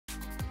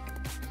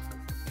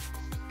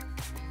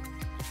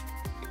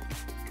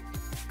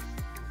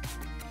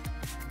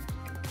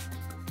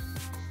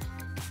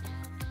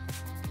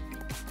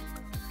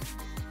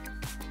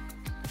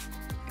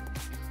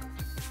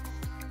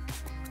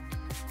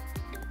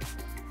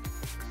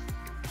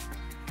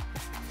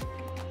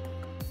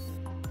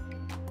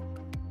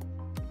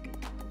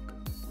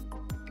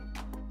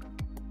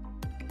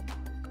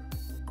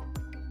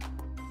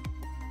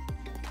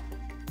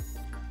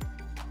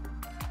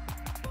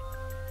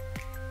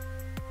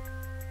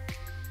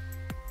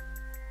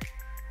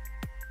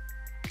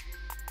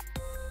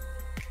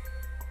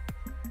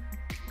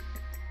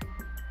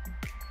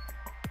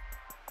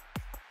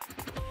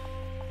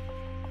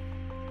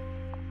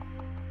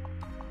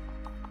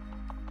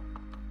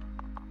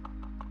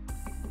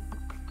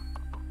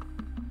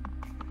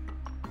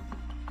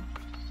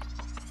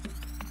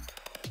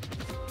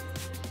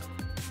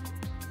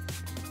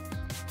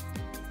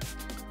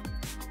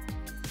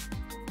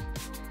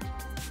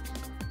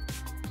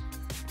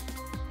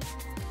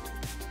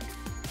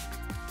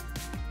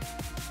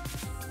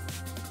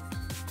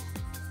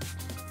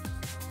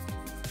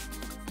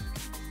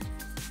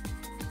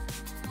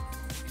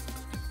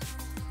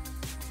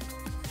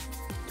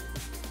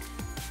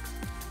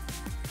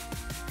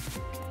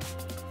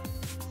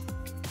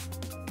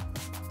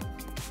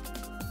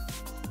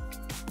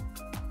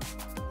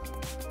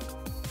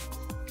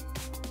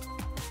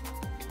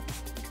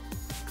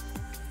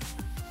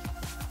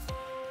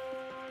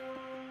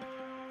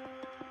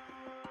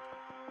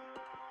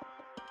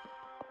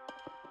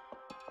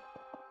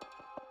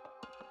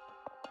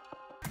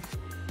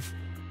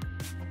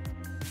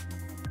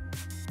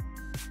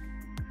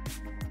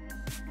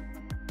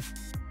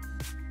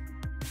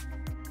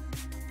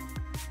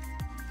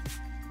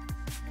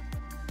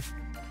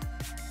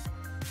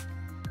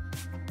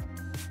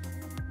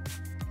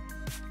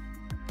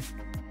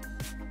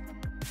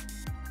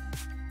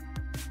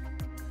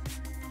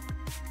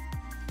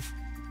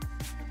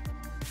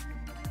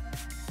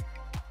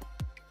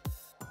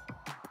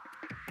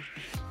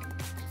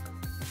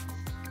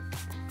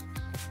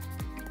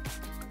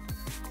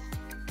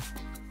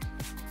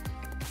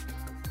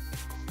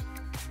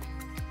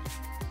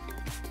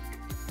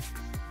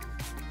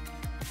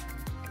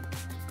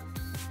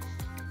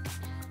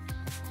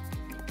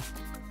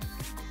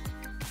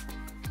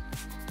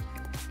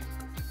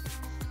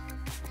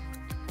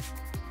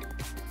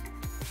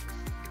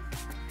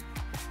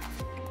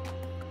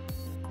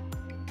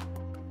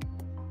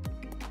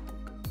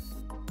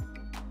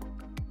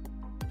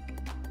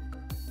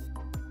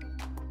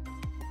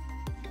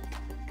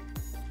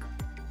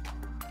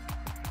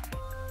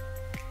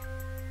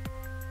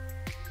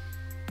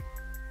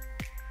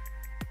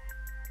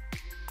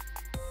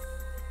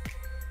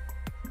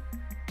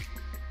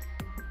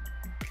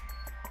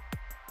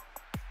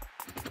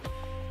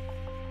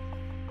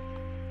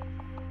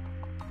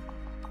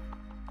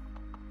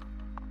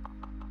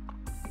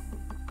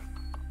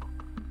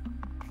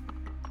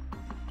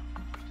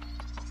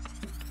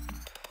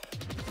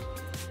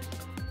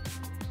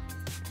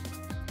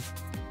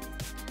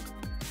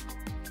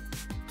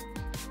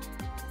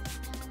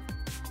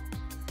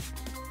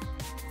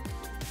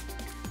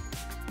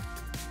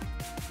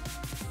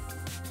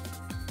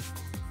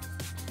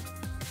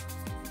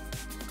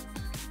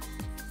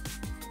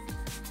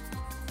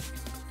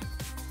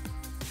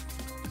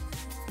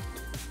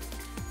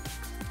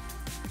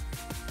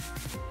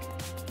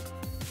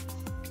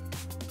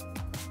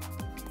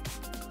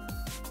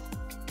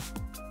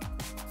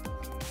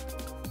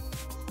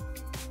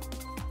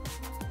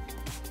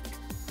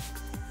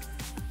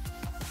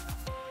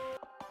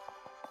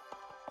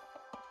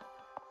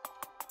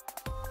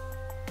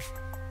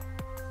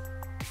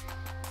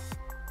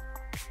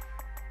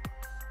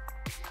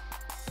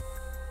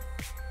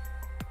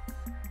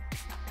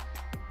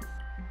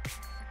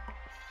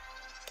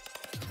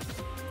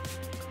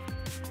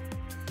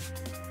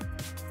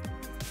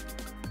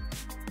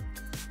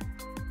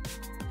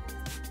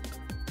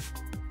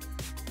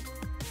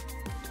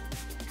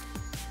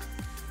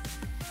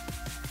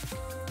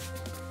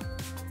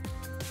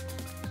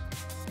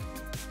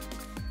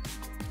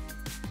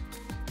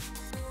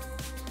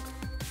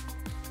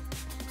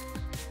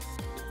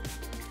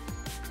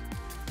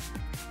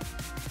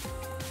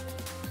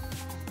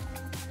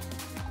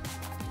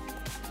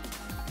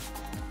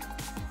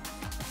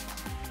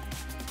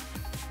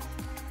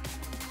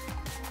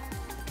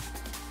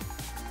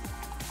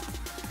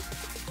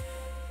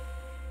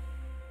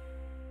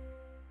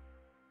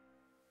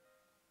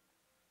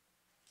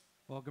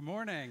Well, good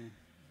morning.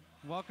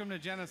 Welcome to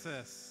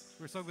Genesis.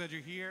 We're so glad you're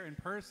here in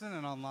person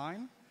and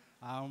online.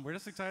 We're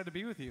just excited to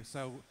be with you.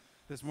 So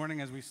this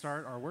morning as we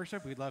start our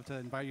worship, we'd love to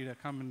invite you to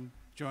come and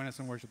join us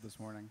in worship this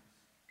morning.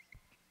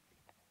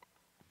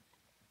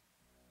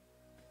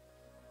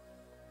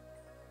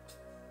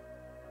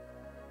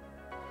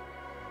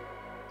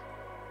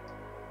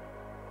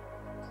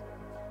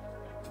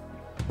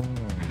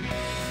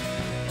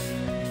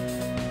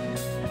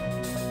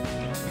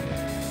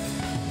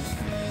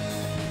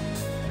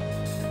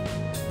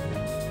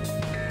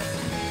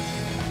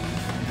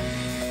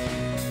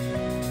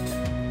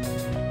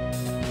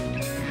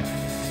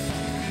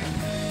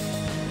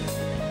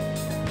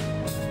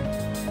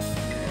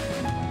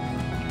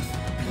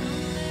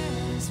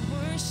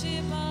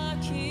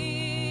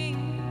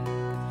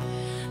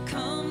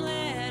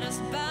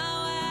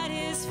 Bow at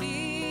his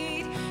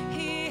feet.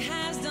 He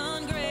has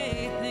done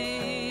great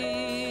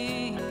things.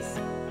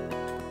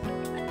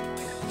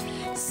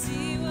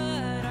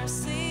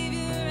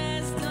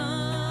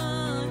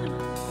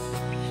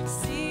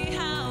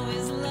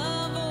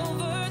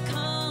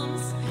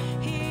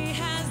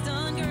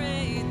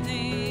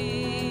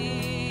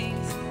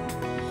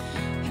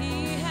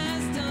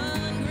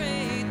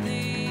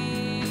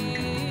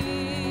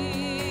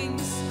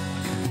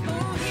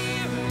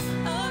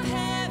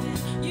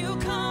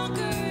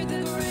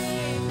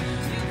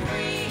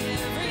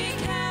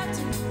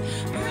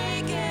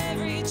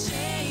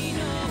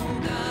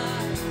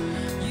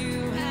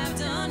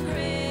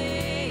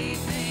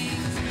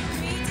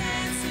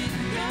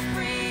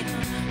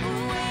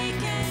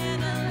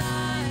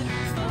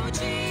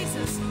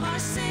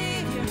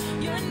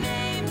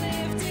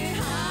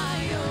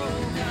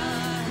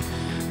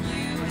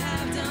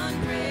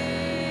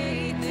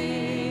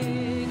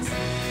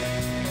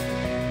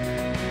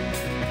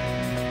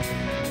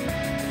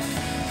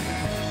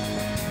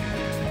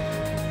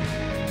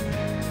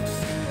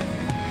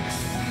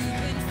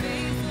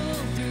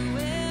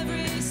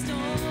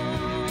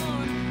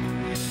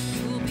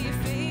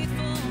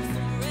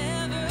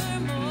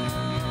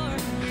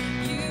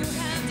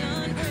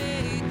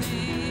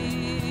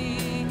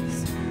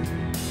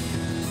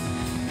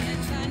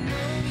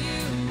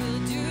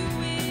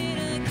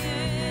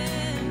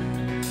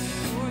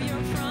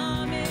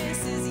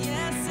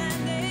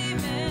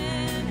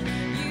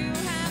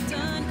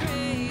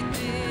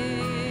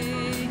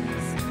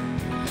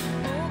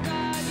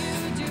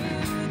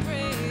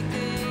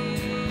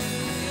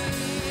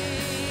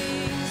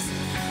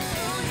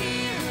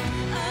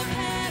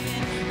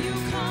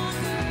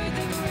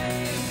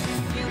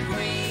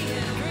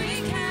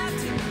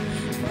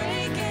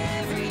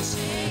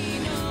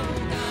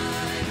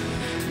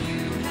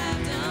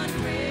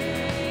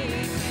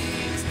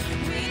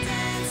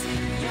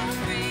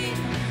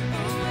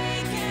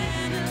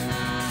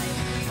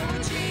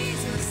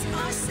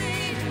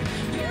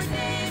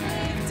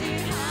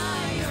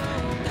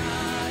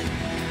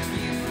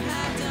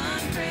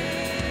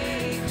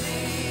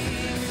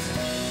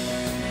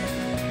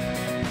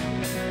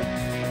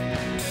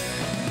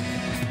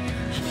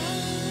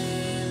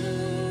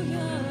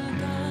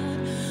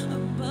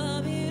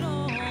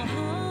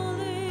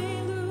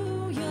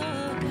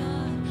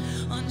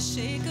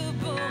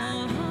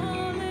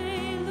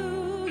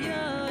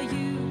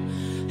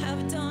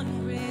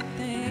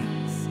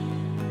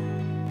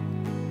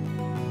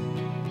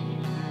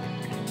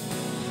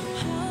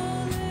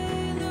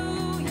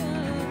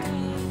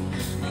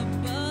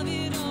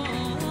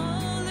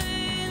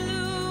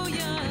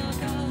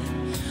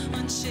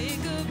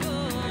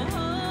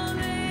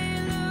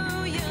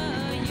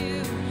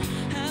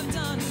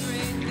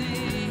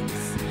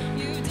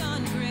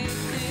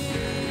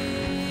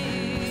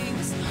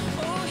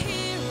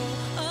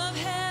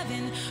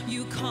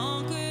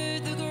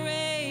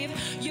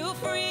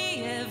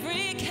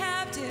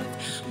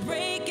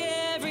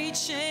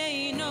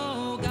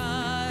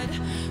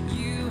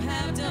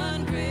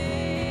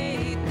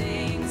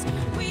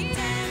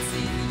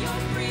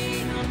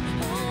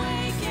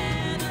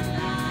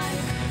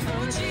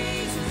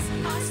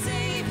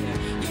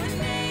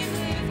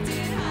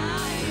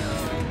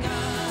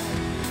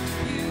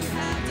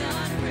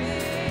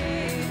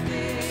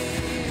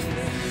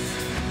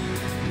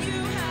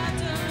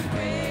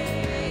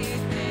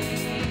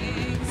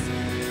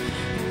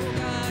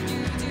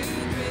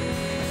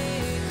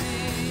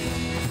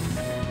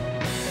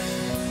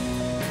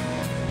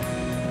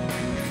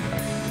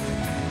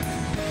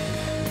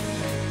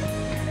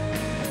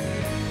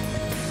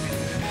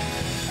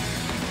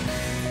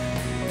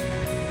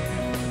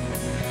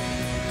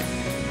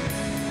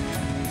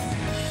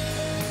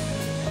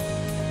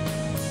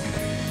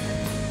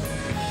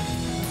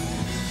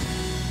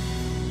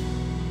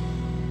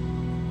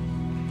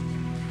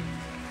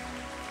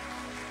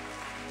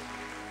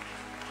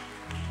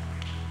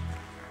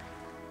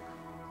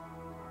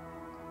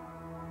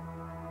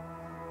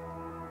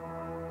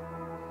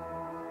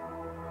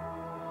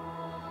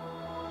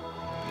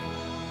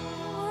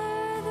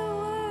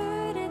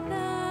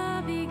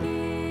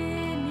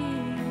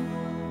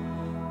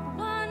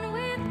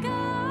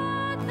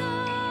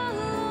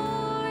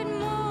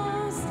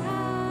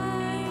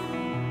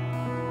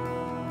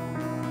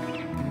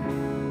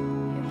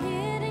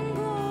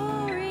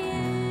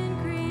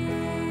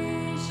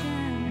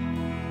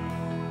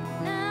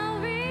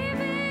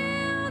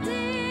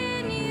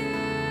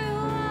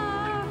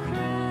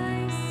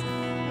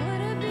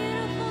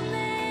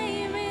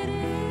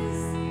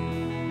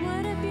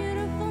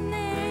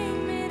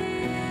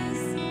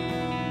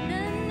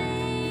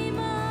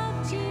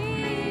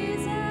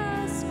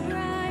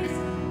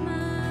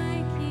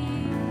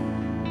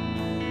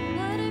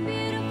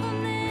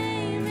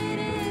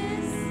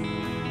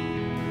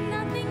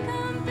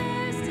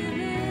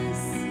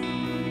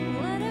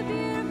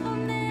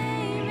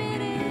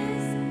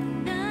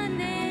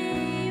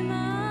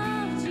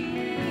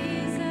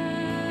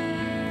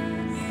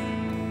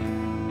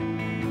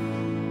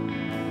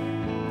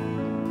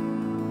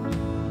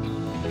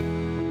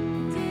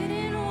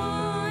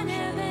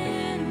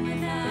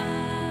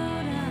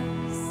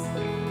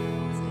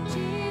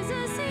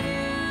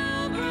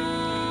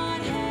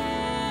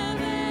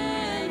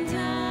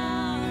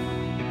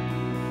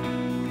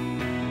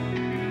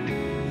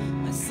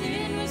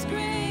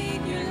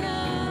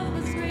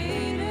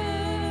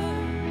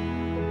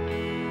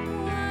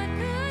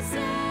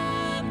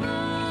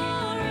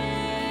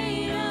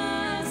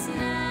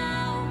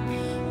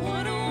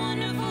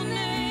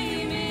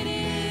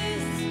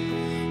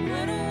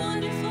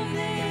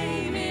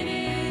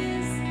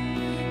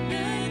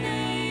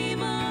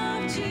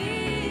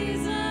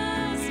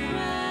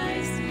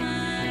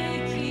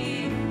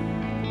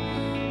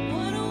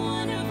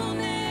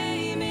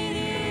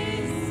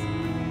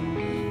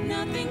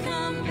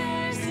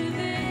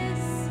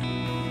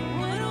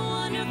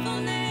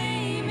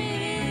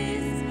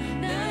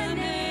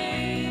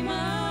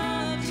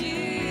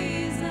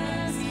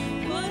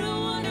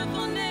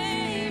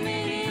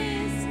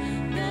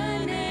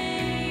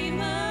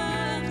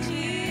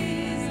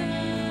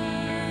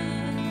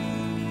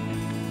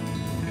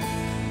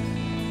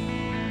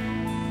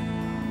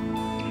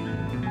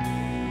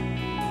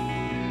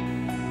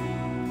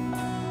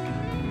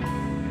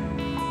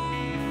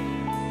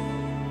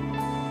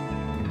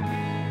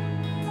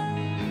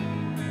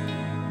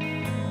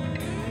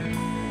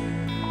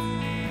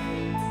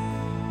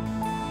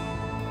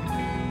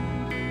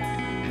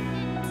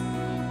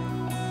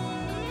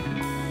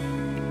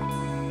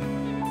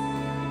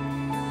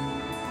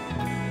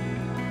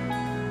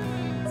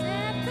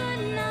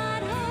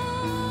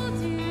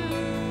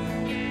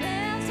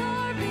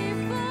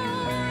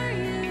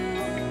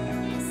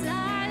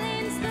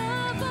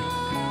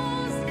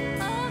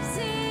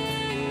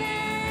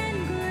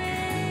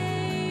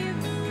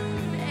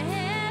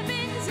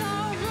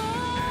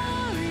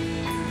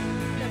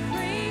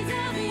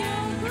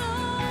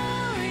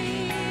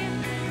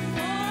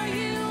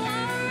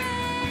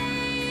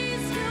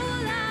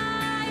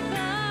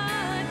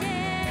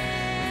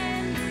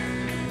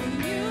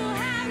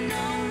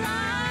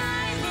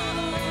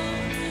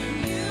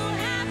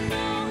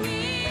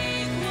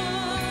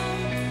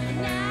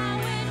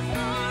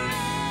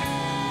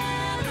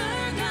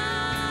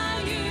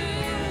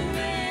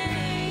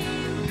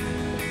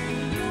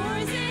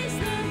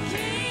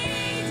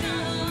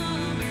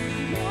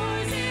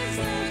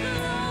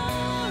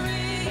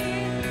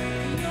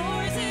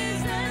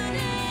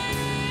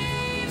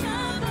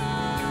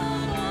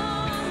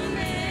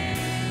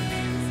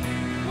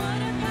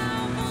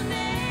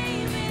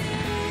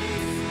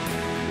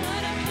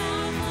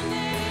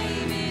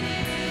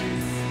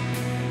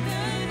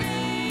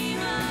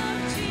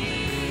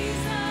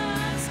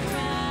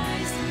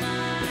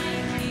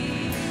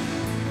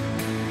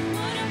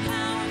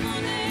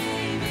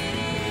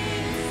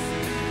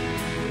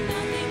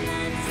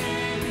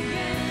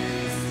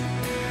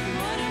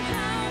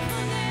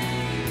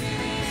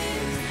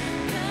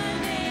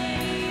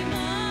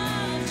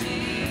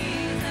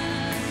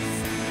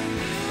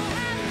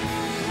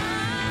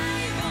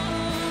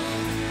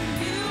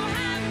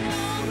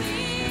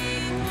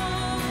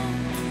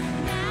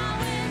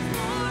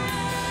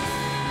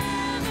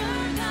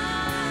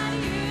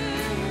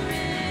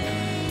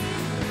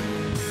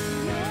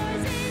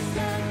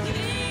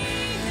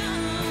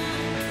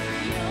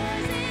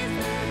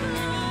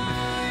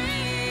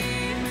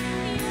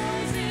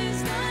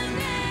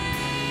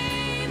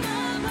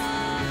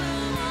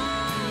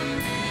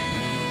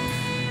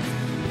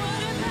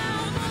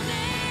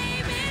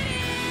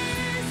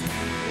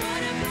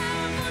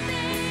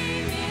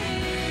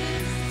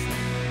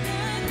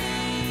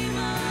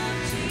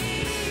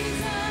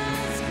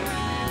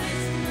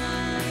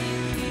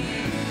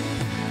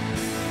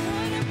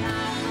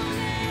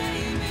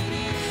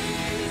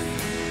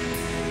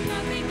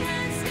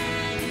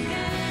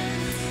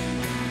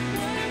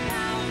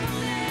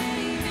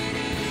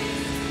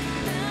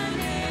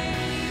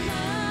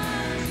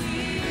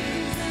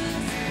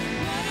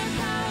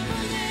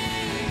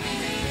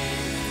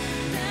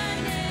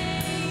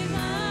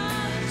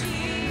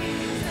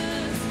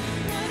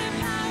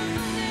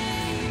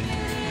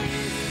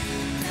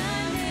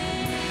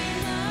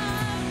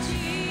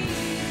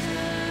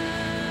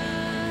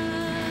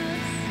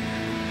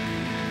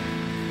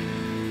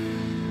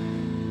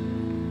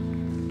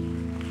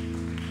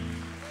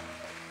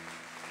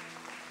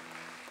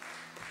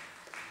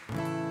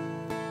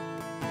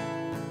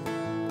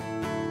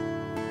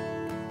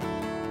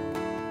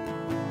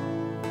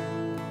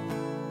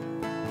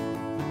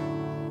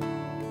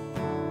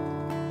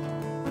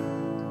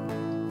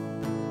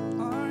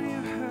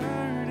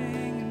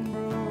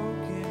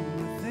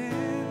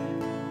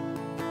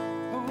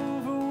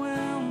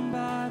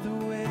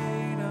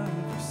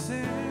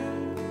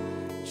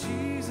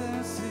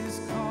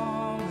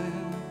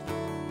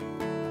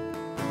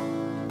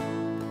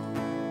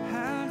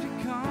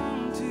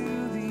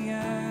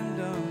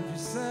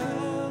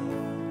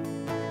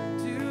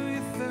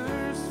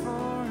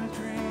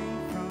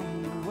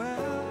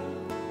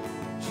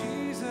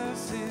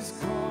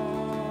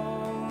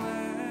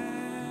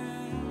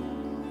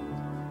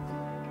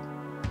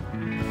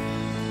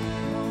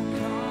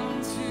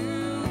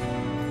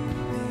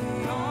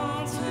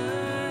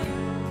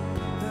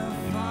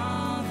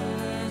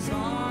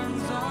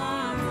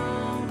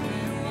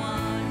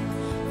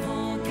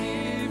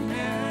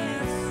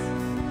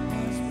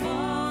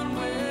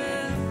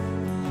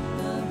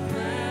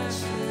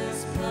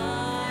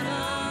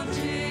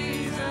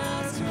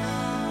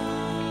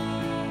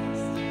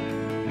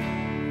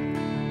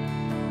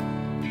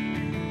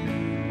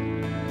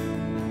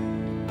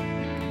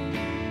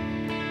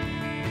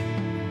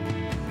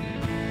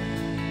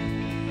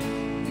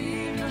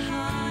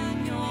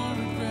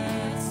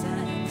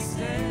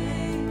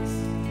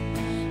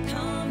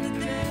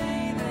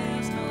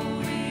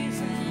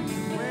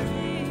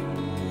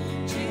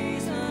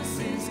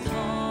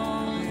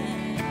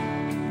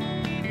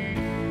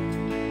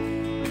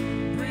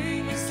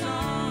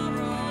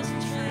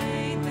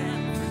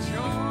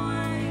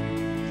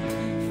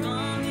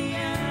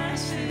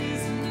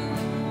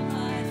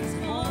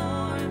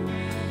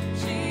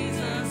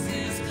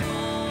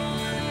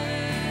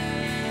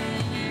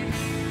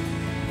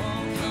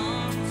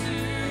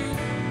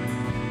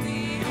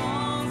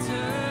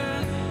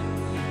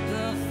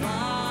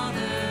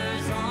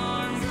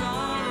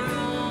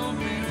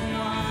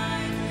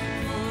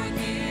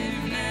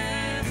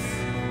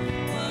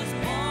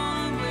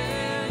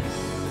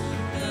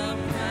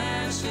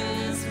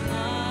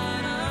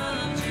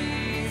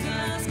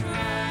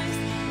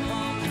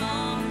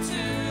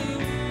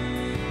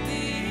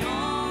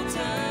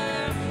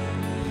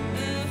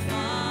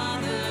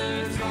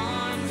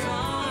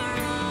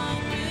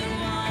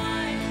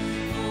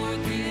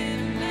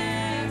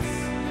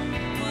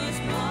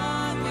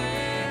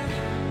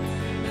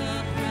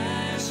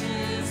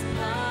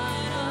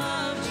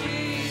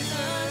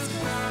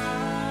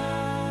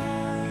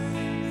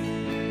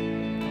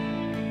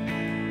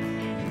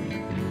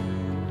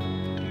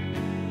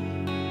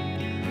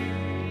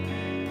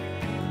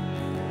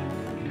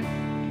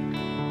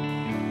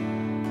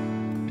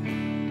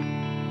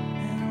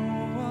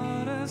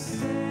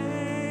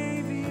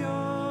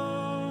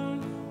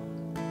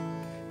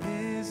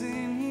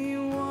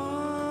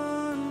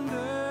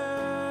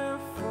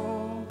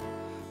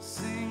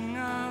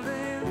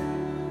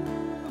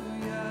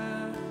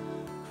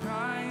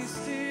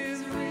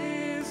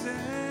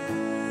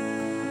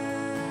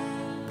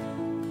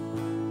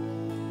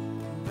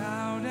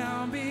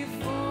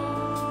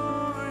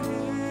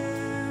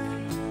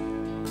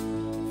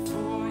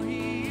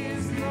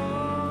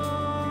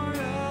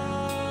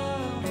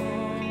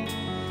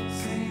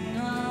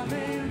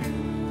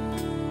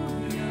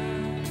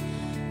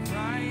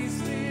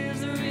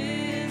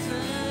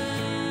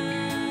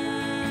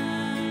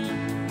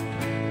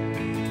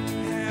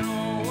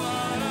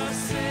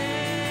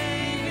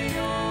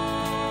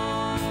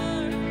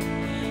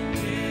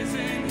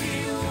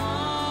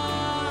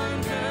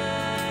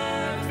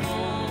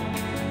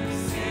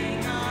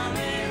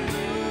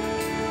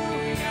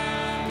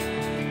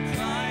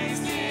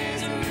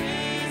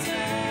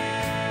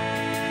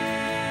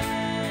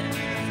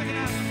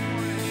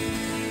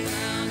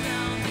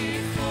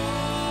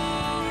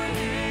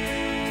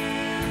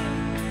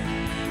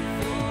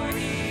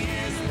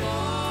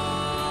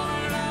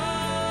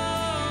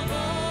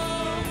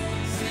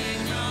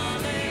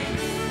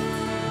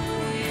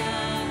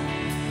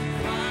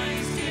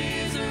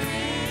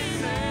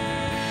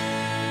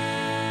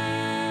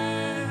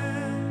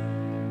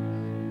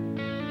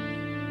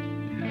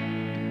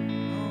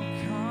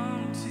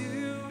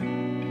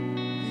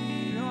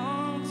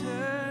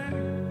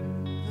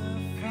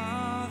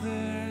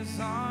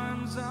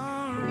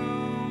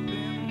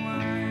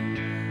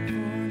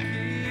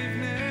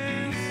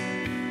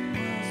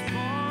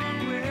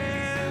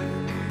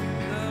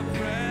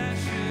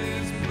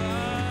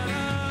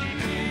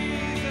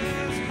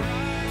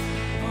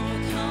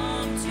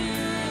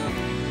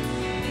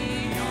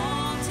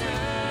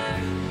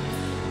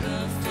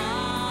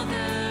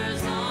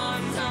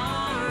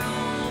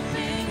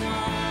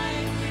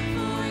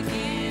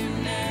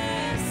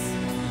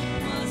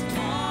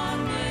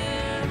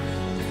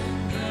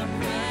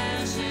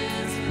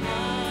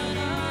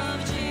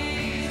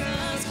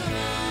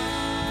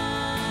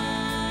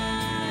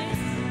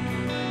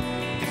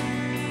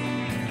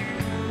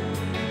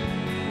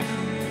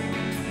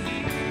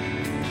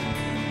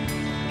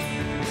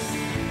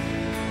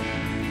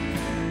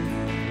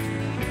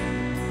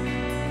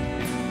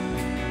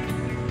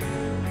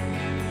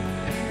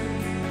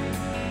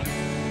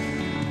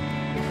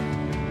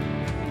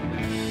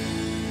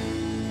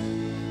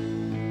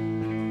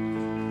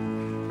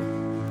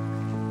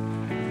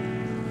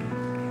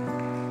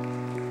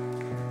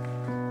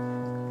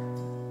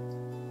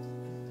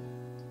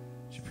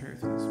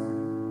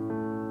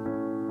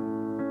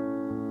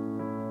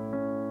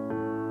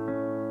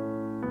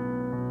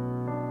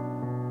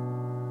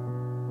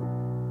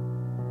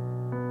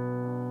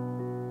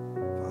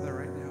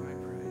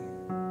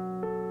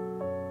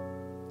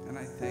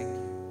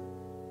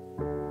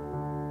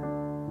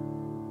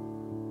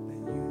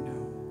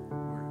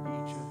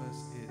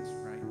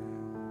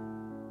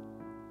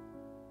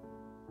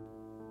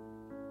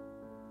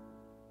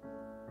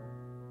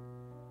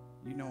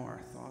 You know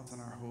our thoughts and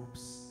our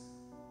hopes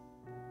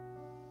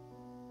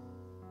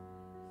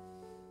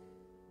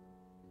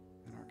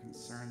and our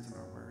concerns and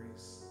our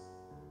worries.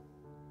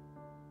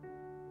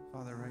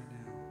 Father, right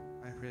now,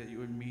 I pray that you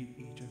would meet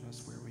each of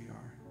us where we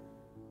are.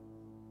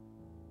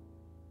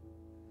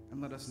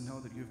 And let us know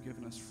that you've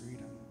given us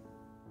freedom,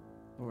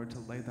 Lord, to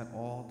lay that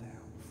all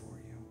down before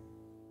you.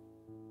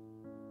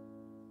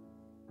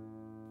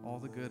 All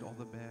the good, all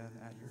the bad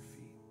at your feet.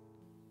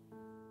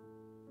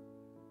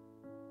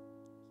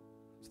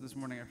 So this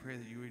morning I pray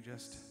that you would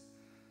just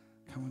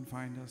come and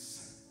find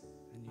us,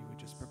 and you would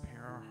just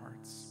prepare our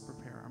hearts,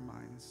 prepare our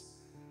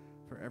minds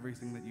for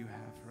everything that you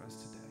have for us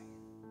today.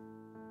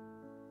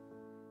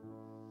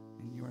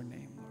 In your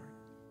name, Lord.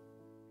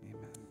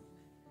 Amen.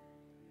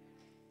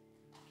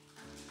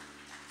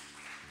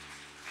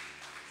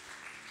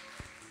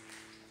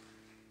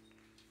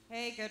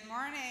 Hey, good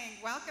morning.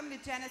 Welcome to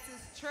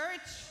Genesis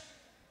Church.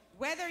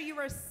 Whether you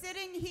are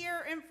sitting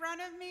here in front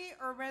of me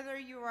or whether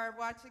you are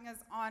watching us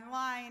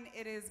online,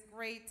 it is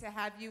great to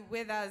have you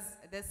with us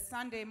this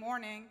Sunday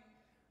morning.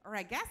 Or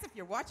I guess if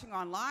you're watching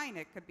online,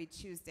 it could be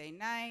Tuesday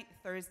night,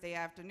 Thursday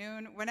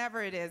afternoon,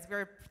 whenever it is.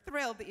 We're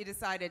thrilled that you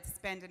decided to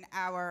spend an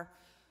hour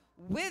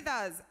with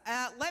us.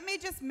 Let me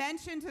just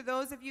mention to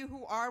those of you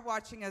who are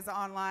watching us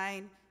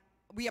online,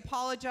 we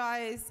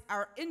apologize,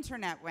 our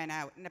internet went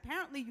out, and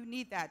apparently you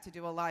need that to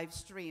do a live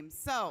stream.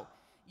 So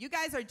you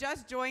guys are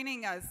just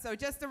joining us, so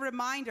just a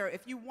reminder,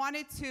 if you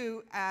wanted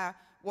to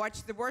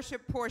watch the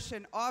worship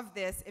portion of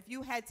this, if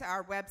you head to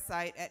our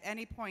website at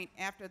any point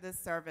after this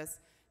service,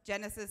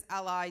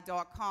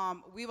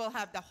 genesisli.com, we will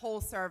have the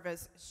whole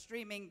service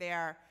streaming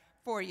there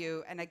for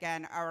you. And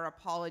again, our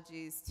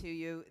apologies to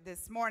you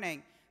this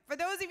morning. For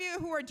those of you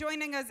who are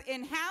joining us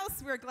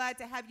in-house, we're glad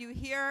to have you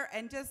here.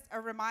 And just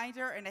a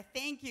reminder and a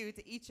thank you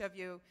to each of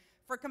you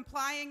for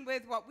complying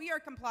with what we are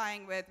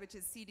complying with, which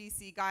is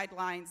CDC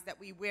guidelines that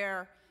we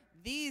wear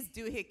these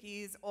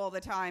doohickeys all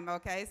the time,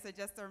 okay? So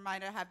just a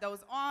reminder to have those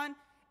on.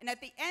 And at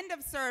the end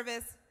of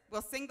service,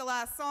 we'll sing the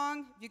last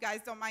song. If you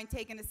guys don't mind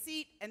taking a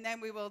seat, and then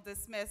we will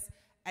dismiss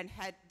and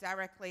head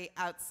directly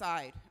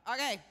outside.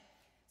 Okay,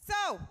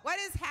 so what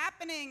is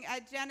happening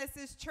at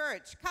Genesis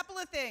Church? Couple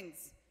of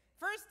things.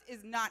 First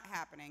is not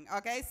happening,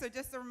 okay? So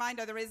just a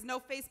reminder, there is no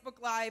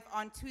Facebook Live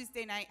on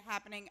Tuesday night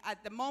happening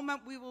at the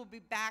moment. We will be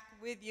back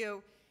with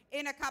you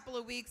in a couple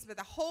of weeks with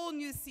a whole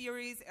new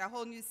series, a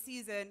whole new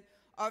season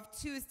of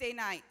Tuesday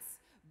nights.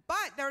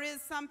 But there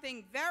is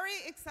something very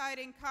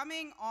exciting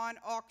coming on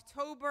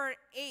October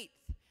 8th.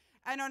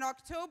 And on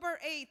October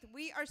 8th,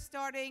 we are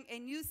starting a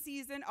new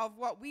season of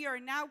what we are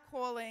now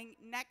calling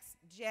Next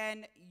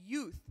Gen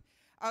Youth.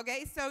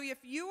 Okay, so if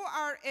you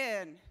are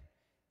in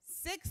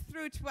 6th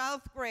through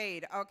 12th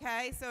grade,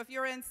 okay? So if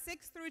you're in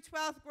 6th through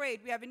 12th grade,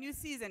 we have a new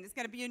season. It's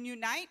going to be a new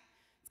night.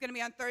 It's going to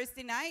be on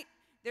Thursday night.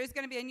 There's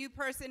going to be a new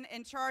person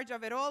in charge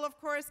of it all, of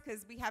course,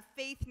 because we have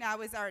Faith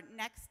now as our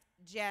Next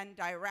Gen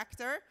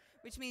Director,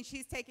 which means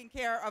she's taking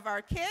care of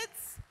our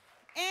kids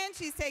and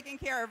she's taking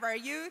care of our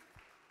youth.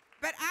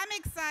 But I'm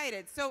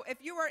excited. So if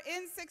you are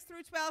in 6th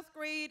through 12th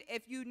grade,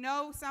 if you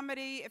know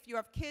somebody, if you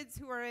have kids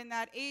who are in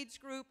that age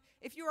group,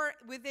 if you are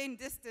within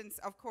distance,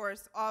 of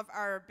course, of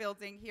our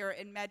building here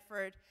in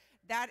Medford,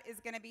 that is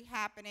going to be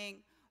happening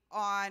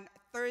on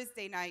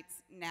Thursday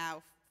nights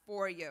now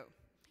for you.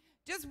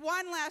 Just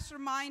one last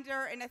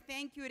reminder and a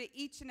thank you to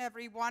each and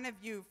every one of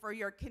you for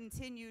your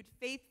continued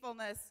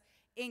faithfulness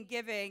in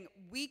giving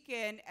week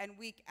in and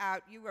week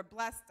out. You have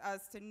blessed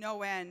us to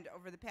no end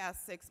over the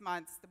past 6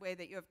 months, the way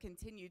that you have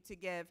continued to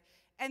give.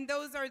 And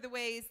those are the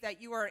ways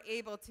that you are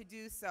able to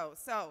do so.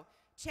 So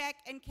check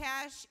and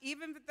cash,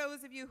 even for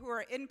those of you who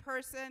are in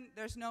person,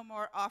 there's no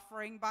more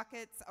offering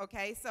buckets,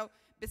 okay? So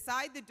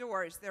beside the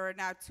doors, there are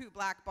now 2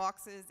 black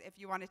boxes if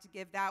you wanted to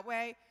give that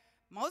way.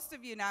 Most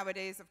of you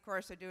nowadays, of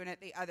course, are doing it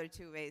the other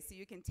 2 ways. So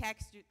you can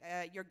text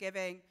your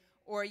giving,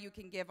 or you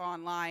can give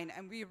online.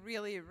 And we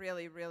really,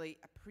 really, really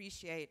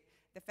appreciate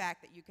the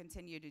fact that you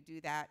continue to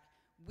do that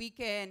week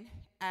in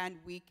and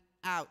week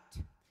out.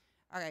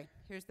 All right,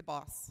 here's the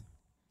boss.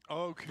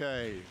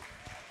 Okay.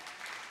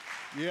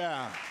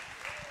 Yeah,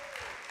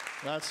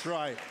 that's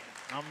right.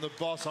 I'm the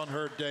boss on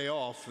her day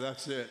off.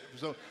 That's it.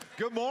 So,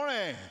 good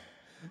morning.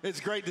 It's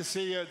great to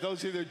see you.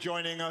 Those of you that are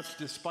joining us,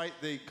 despite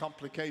the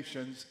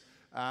complications,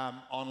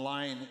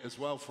 online as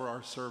well for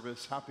our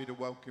service. Happy to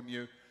welcome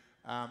you.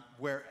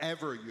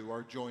 Wherever you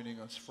are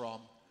joining us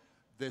from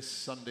this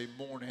Sunday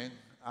morning.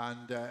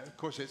 And of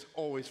course, it's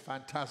always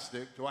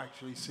fantastic to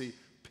actually see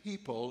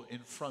people in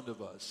front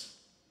of us.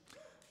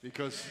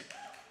 Because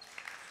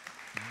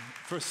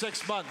for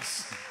 6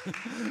 months,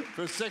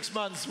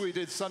 we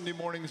did Sunday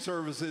morning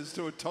services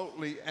to a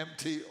totally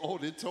empty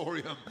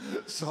auditorium.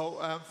 So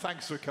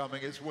thanks for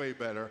coming. It's way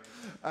better.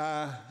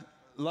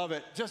 Love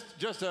it.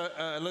 Just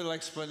a little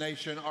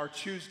explanation. Our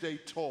Tuesday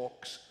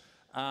talks,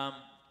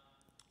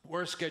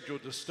 we're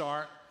scheduled to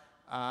start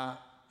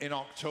in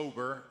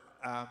October.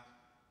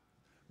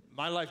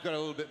 My life got a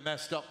little bit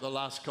messed up the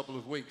last couple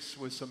of weeks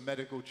with some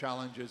medical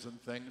challenges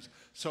and things.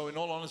 So in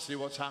all honesty,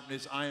 what's happened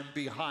is I am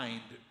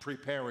behind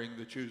preparing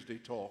the Tuesday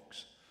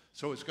talks.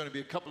 So it's going to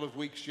be a couple of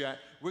weeks yet.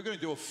 We're going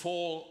to do a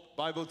fall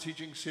Bible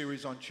teaching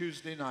series on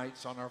Tuesday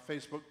nights on our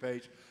Facebook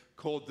page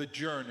called The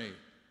Journey.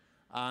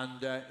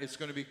 And it's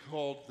going to be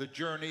called The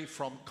Journey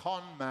from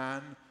Con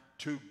Man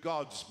to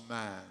God's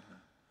Man.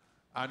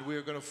 And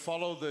we're going to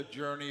follow the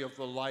journey of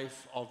the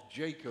life of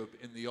Jacob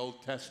in the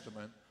Old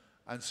Testament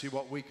and see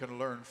what we can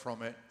learn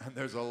from it. And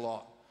there's a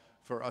lot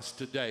for us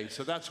today.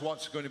 So that's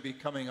what's going to be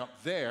coming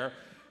up there.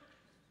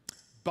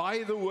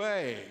 By the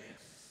way,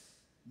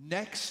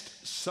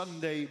 next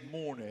Sunday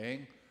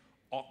morning,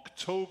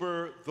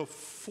 October the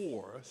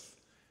 4th,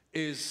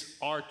 is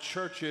our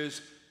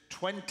church's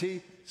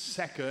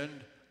 22nd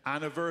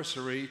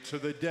anniversary to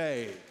the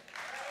day.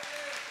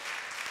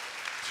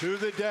 To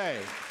the day.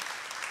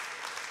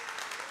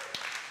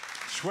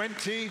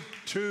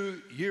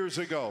 22 years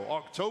ago,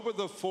 October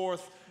the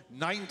 4th,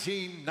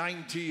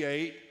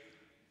 1998,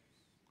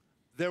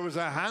 there was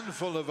a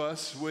handful of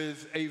us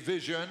with a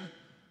vision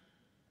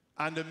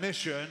and a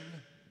mission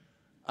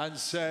and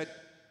said,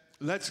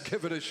 let's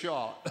give it a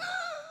shot.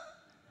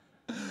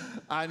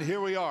 And here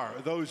we are,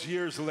 those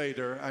years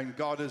later, and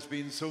God has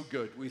been so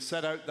good. We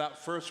set out that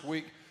first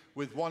week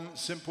with one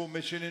simple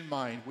mission in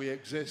mind. We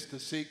exist to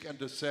seek and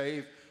to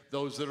save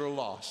those that are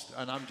lost.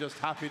 And I'm just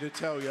happy to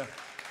tell you,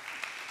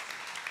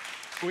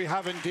 we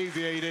haven't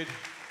deviated.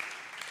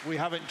 We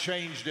haven't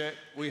changed it.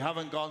 We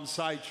haven't gone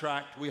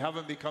sidetracked. We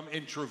haven't become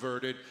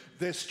introverted.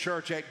 This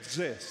church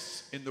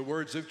exists, in the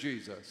words of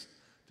Jesus,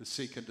 to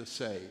seek and to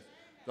save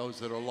those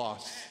that are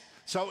lost.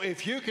 So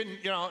if you can,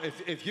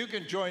 if you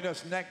can join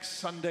us next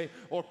Sunday,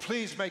 or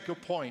please make a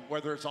point,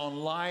 whether it's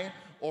online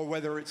or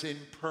whether it's in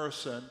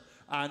person.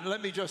 And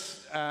let me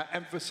just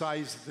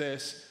emphasize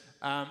this.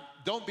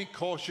 Don't be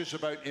cautious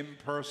about in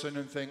person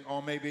and think,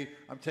 oh, maybe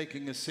I'm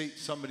taking a seat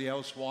somebody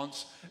else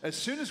wants. As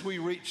soon as we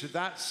reach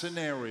that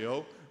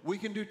scenario, we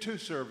can do 2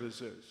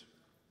 services.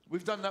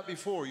 We've done that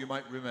before, you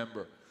might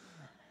remember,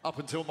 up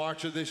until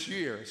March of this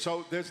year.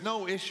 So there's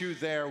no issue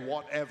there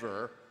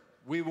whatever.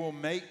 We will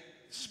make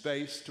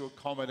space to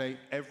accommodate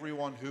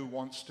everyone who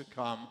wants to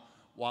come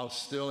while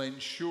still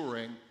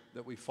ensuring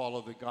that we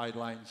follow the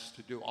guidelines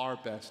to do our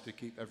best to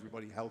keep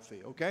everybody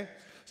healthy, okay?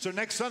 So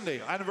next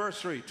Sunday,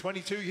 anniversary,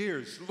 22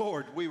 years.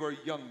 Lord, we were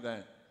young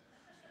then.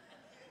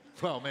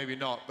 Well, maybe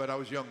not, but I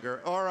was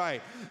younger. All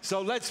right,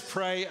 so let's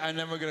pray, and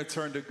then we're going to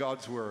turn to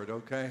God's word,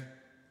 okay?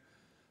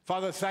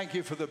 Father, thank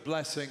you for the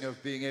blessing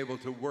of being able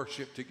to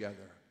worship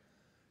together.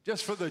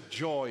 Just for the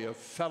joy of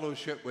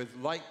fellowship with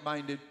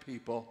like-minded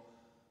people.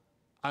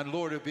 And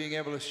Lord, of being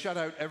able to shut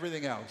out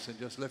everything else and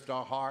just lift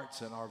our hearts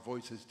and our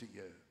voices to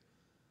you.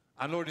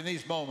 And Lord, in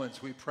these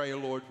moments, we pray,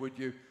 Lord, would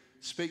you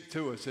speak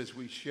to us as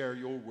we share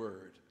your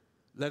word.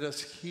 Let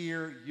us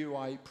hear you,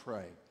 I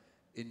pray,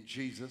 in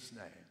Jesus'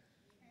 name.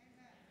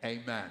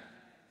 Amen.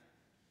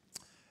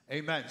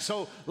 Amen.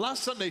 So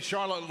last Sunday,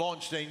 Charlotte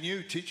launched a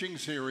new teaching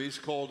series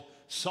called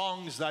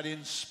Songs That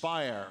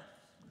Inspire.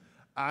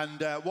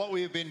 And what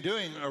we have been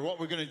doing, or what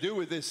we're going to do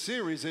with this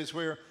series, is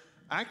we're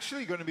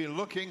actually going to be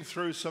looking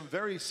through some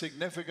very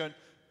significant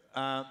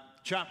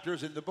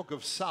chapters in the book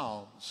of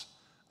Psalms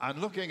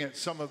and looking at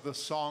some of the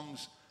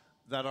songs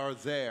that are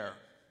there.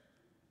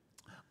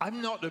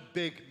 I'm not a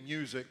big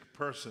music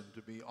person,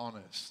 to be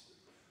honest.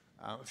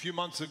 A few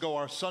months ago,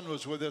 our son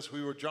was with us.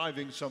 We were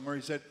driving somewhere.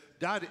 He said,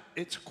 Dad,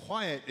 it's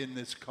quiet in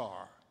this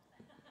car.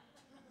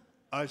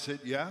 I said,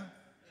 yeah?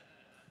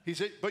 He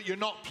said, but you're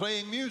not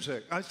playing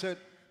music. I said,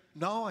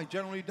 no, I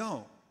generally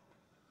don't.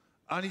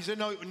 And he said,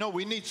 no,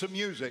 we need some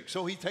music.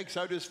 So he takes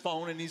out his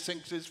phone and he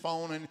syncs his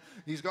phone and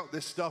he's got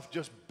this stuff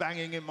just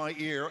banging in my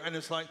ear. And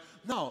it's like,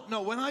 no,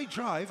 when I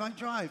drive.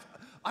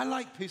 I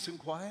like peace and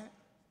quiet.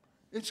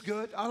 It's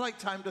good. I like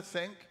time to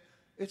think.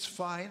 It's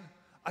fine.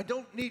 I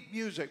don't need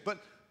music. But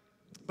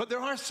there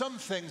are some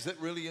things that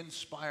really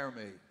inspire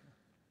me.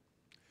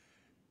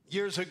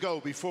 Years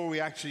ago, before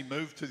we actually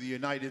moved to the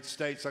United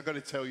States, I've got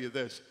to tell you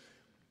this.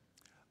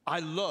 I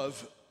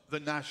love the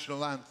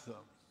national anthem.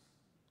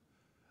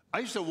 I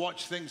used to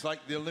watch things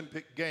like the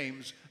Olympic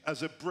Games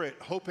as a Brit,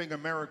 hoping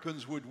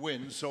Americans would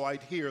win so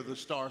I'd hear the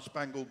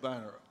Star-Spangled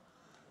Banner.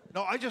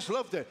 No, I just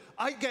loved it.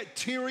 I get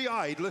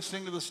teary-eyed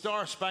listening to the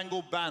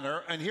Star-Spangled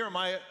Banner, and here am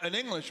I, an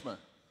Englishman,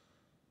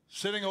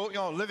 sitting,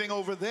 living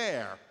over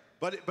there.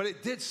 But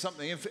it did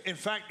something. In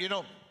fact,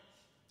 I've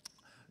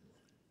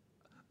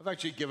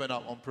actually given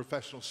up on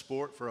professional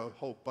sport for a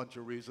whole bunch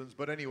of reasons.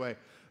 But anyway,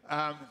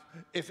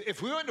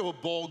 if we went to a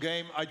ball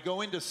game, I'd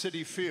go into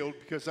Citi Field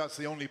because that's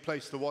the only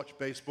place to watch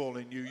baseball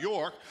in New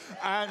York.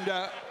 And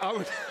I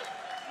would...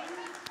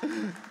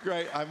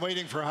 Great, I'm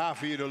waiting for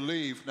half of you to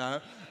leave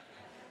now.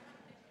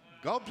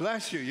 God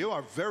bless you. You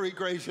are very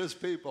gracious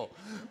people.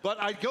 But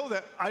I'd go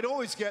there. I'd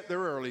always get there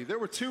early. There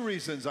were 2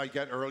 reasons I'd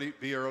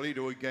be early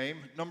to a game.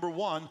 Number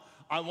 1,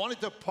 I wanted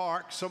to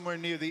park somewhere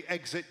near the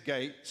exit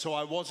gate so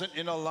I wasn't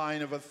in a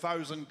line of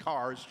 1,000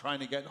 cars trying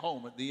to get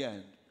home at the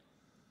end.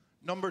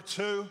 Number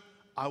 2,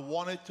 I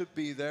wanted to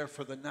be there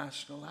for the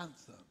national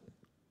anthem.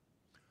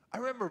 I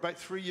remember about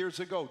 3 years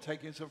ago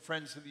taking some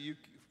friends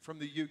from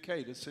the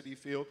UK to Citi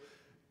Field.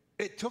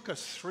 It took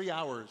us 3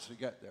 hours to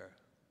get there.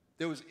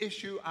 There was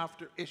issue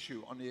after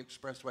issue on the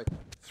expressway.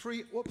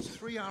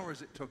 3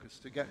 hours it took us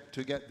to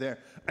get there.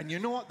 And you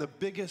know what the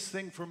biggest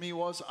thing for me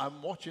was?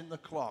 I'm watching the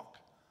clock.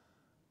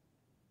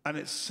 And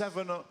it's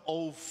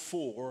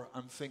 7:04.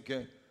 I'm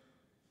thinking,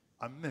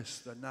 I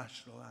missed the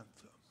national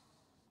anthem.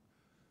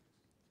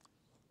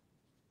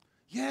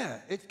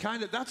 Yeah,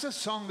 that's a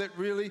song that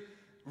really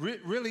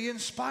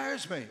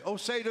inspires me. Oh,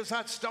 say, does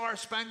that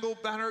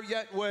star-spangled banner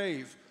yet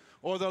wave?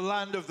 Or the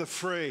land of the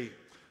free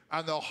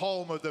and the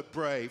home of the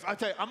brave? I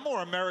tell you, I'm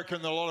more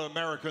American than a lot of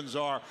Americans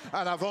are,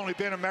 and I've only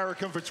been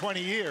American for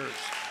 20 years.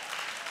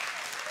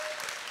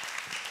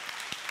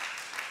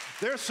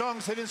 There are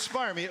songs that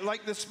inspire me.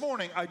 Like this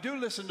morning, I do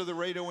listen to the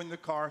radio in the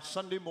car,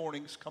 Sunday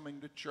mornings coming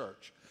to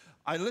church.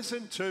 I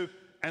listen to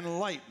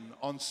Enlighten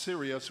on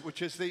Sirius,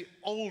 which is the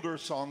older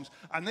songs,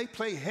 and they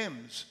play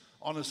hymns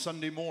on a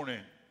Sunday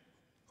morning.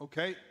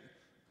 Okay?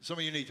 Some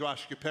of you need to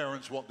ask your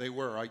parents what they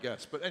were, I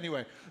guess. But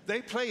anyway,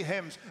 they play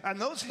hymns, and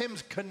those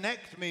hymns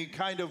connect me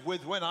kind of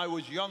with when I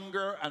was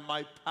younger and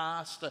my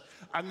past.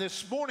 And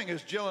this morning,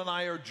 as Jill and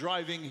I are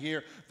driving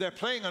here, they're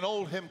playing an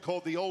old hymn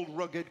called The Old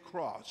Rugged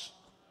Cross.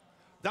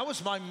 That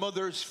was my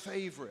mother's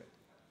favorite.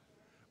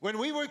 When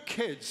we were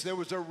kids,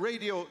 there's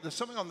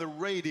something on the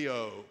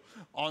radio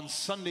on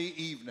Sunday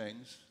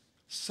evenings,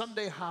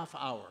 Sunday half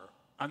hour,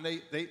 and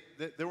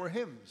there were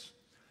hymns.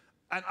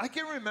 And I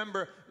can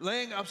remember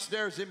laying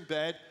upstairs in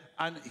bed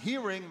and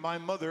hearing my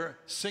mother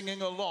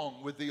singing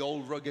along with The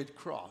Old Rugged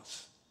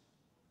Cross.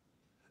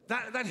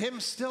 That hymn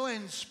still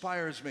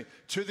inspires me.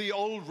 To the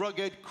old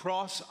rugged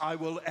cross I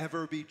will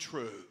ever be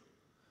true.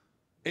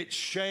 Its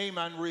shame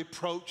and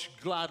reproach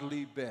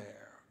gladly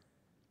bear.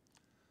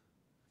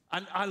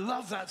 And I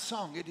love that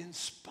song. It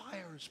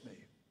inspires me.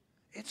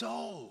 It's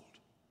old.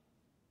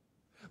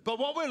 But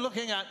what we're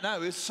looking at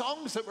now is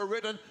songs that were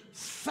written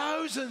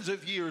thousands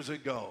of years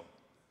ago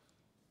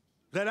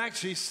that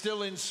actually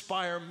still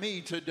inspire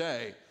me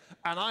today.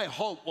 And I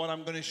hope what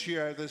I'm going to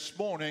share this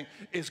morning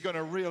is going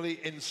to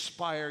really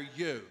inspire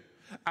you.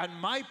 And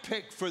my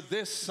pick for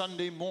this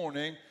Sunday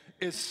morning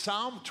is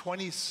Psalm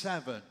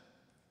 27.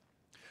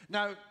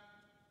 Now,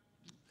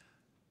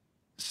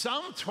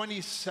 Psalm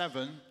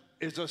 27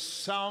 is a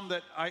psalm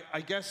that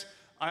I guess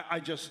I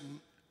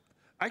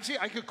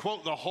could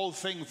quote the whole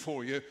thing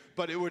for you,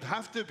 but it would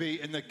have to be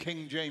in the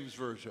King James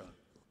Version,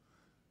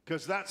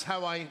 because that's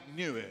how I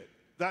knew it.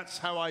 That's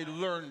how I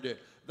learned it.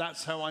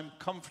 That's how I'm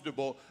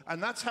comfortable.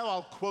 And that's how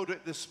I'll quote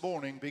it this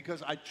morning,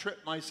 because I trip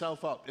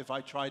myself up if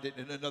I tried it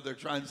in another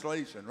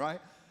translation,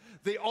 right?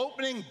 The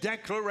opening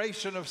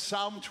declaration of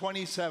Psalm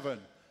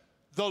 27.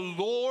 The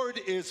Lord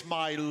is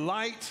my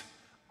light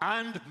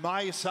and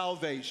my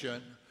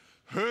salvation.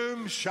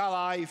 Whom shall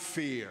I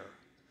fear?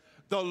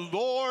 The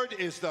Lord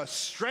is the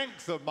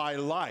strength of my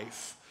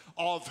life.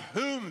 Of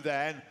whom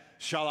then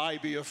shall I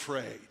be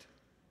afraid?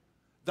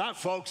 That,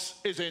 folks,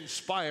 is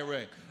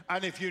inspiring.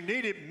 And if you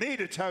needed me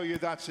to tell you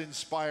that's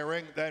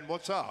inspiring, then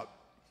what's up?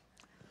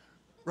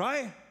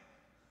 Right?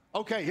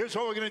 Okay, here's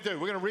what we're going to do.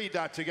 We're going to read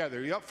that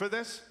together. You up for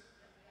this?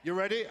 You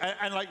ready?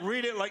 And like,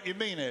 read it like you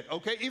mean it,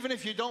 okay? Even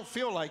if you don't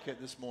feel like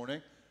it this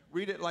morning,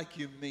 read it like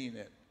you mean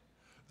it.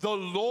 The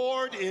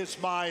Lord is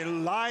my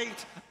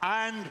light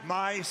and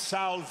my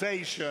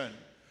salvation.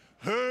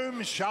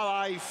 Whom shall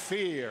I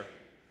fear?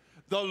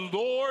 The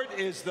Lord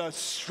is the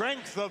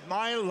strength of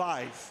my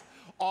life.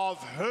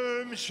 Of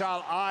whom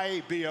shall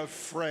I be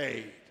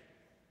afraid?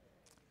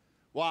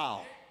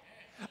 Wow.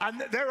 And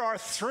there are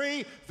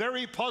three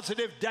very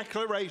positive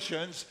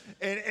declarations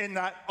in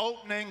that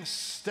opening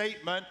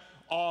statement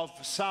of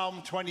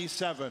Psalm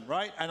 27,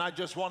 right? And I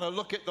just want to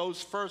look at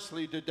those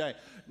firstly today.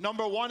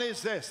 Number one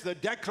is this, the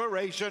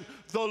declaration,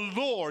 the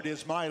Lord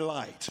is my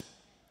light.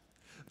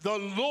 The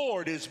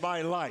Lord is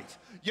my light.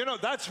 You know,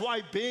 that's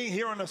why being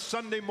here on a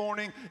Sunday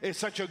morning is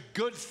such a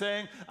good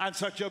thing and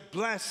such a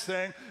blessed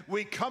thing.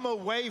 We come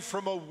away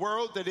from a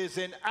world that is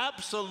in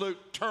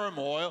absolute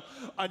turmoil,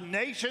 a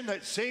nation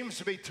that seems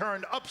to be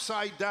turned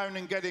upside down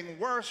and getting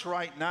worse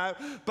right now,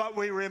 but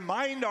we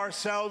remind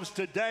ourselves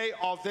today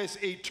of this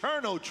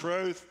eternal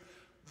truth,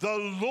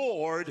 the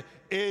Lord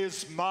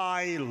is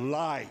my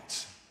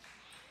light.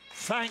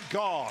 Thank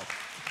God.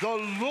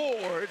 The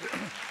Lord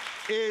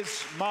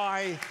is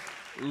my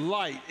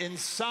light. In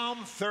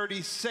Psalm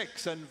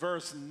 36 and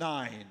verse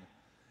 9,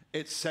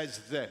 it says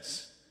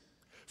this,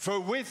 for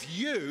with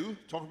you,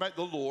 talking about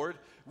the Lord,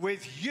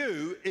 with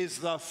you is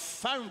the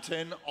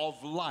fountain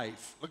of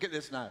life. Look at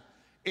this now.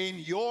 In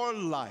your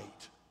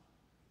light,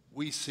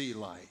 we see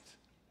light.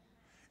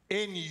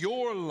 In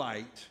your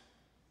light,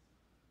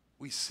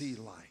 we see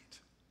light.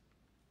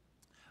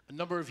 A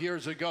number of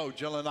years ago,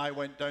 Jill and I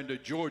went down to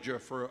Georgia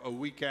for a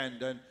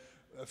weekend, and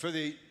for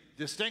the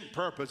distinct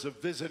purpose of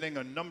visiting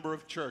a number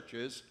of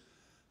churches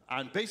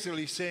and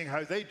basically seeing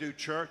how they do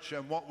church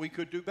and what we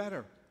could do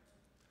better.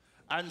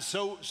 And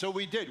so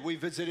we did. We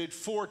visited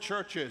 4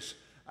 churches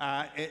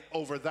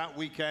over that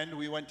weekend.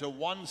 We went to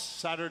 1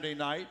 Saturday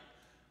night,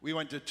 we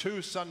went to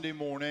 2 Sunday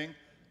morning,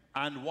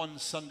 and 1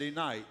 Sunday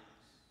night.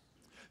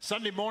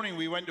 Sunday morning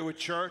we went to a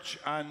church,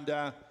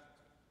 and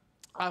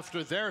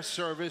after their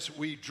service,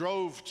 we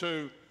drove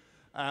to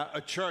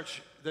a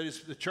church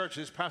the church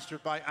is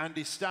pastored by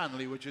Andy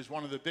Stanley, which is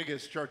one of the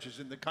biggest churches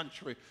in the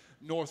country,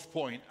 North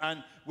Point.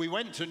 And we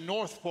went to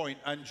North Point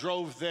and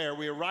drove there.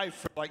 We arrived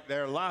for like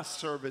their last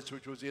service,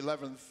 which was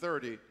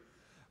 11:30.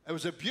 It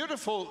was a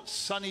beautiful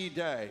sunny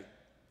day.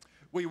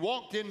 We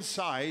walked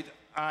inside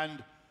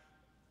and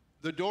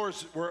the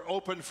doors were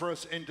open for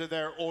us into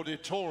their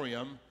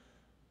auditorium.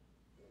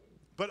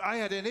 But I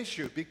had an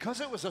issue.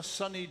 Because it was a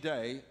sunny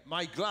day,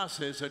 my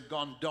glasses had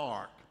gone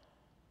dark.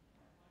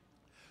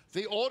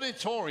 The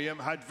auditorium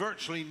had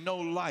virtually no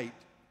light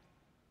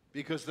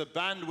because the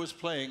band was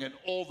playing and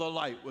all the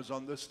light was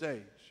on the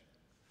stage.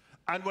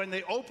 And when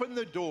they opened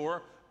the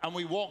door and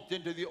we walked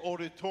into the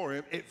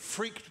auditorium, it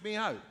freaked me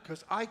out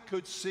because I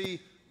could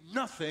see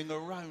nothing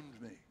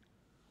around me.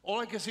 All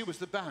I could see was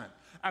the band.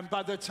 And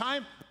by the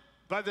time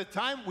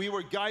we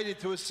were guided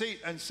to a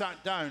seat and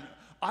sat down,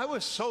 I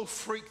was so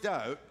freaked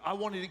out, I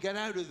wanted to get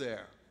out of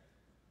there.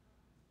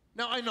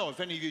 Now, I know if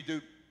any of you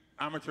do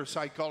amateur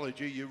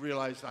psychology, you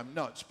realize I'm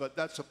nuts, but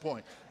that's the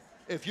point.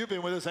 If you've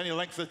been with us any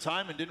length of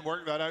time and didn't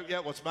work that out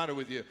yet, what's the matter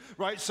with you?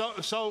 Right?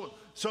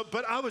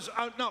 But I was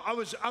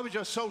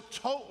just so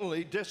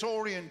totally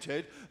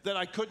disoriented that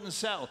I couldn't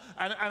settle.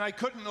 And I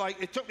couldn't,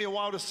 like, it took me a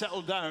while to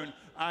settle down.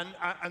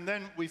 And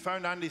then we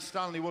found Andy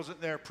Stanley wasn't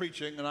there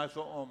preaching, and I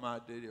thought, oh my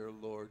dear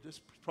Lord, this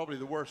is probably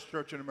the worst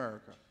church in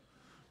America.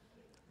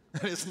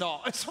 And it's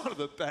not. It's one of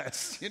the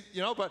best,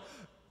 you know, but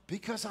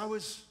because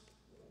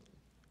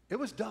it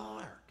was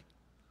dark.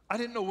 I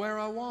didn't know where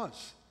I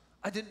was.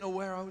 I didn't know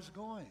where I was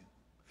going.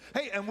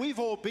 Hey, and we've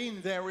all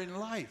been there in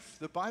life.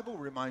 The Bible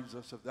reminds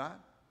us of that.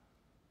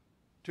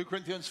 2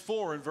 Corinthians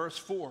 4 and verse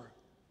 4.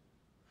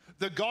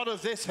 The God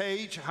of this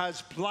age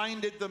has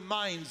blinded the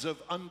minds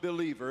of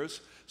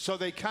unbelievers so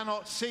they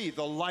cannot see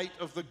the light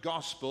of the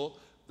gospel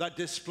that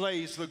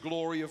displays the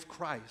glory of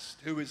Christ,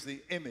 who is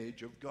the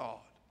image of God.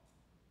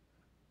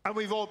 And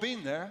we've all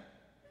been there.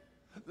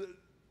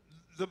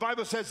 The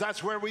Bible says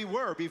that's where we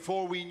were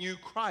before we knew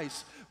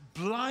Christ.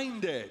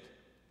 Blinded.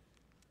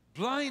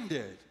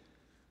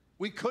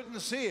 We couldn't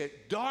see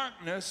it.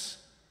 Darkness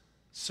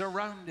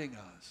surrounding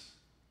us.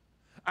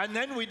 And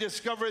then we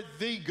discovered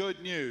the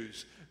good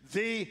news,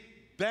 the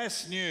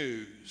best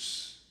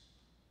news.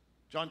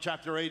 John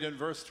chapter 8 and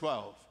verse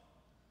 12.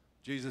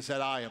 Jesus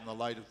said, I am the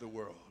light of the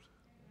world.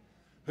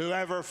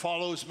 Whoever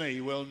follows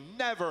me will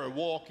never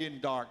walk in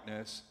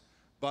darkness,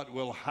 but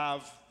will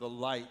have the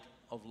light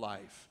of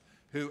life.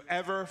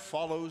 Whoever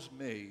follows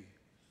me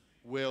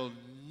will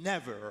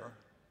never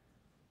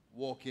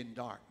walk in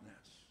darkness.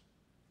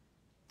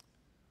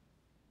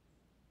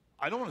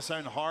 I don't want to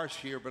sound harsh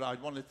here, but I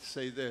wanted to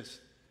say this.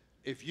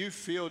 If you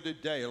feel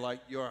today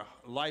like your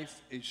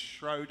life is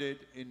shrouded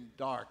in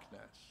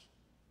darkness,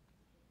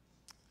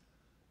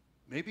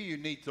 maybe you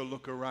need to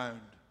look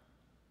around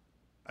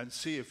and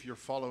see if you're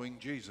following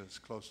Jesus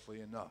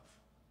closely enough.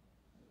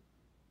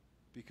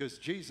 Because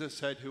Jesus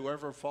said,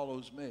 whoever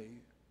follows me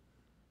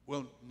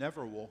will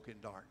never walk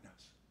in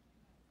darkness.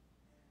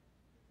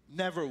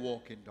 Never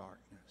walk in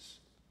darkness.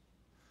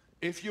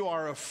 If you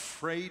are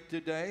afraid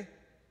today,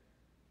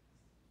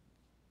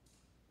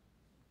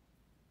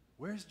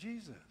 where's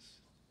Jesus?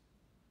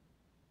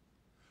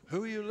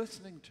 Who are you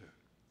listening to?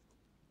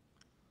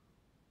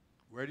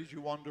 Where did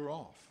you wander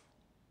off?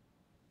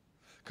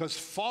 Because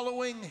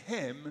following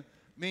him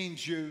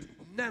means you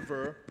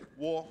never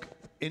walk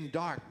in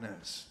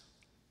darkness.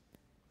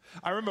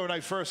 I remember when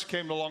I first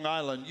came to Long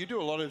Island, you do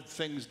a lot of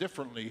things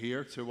differently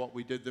here to what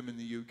we did them in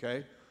the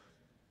UK.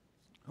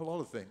 A lot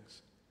of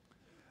things.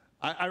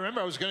 I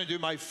remember I was going to do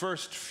my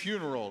first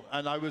funeral,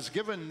 and I was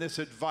given this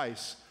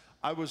advice.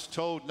 I was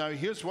told, now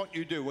here's what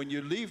you do. When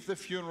you leave the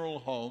funeral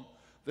home,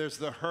 there's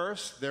the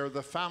hearse, there are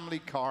the family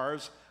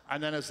cars,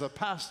 and then as the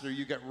pastor,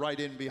 you get right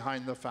in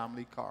behind the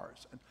family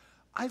cars. And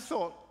I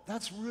thought,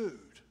 that's rude.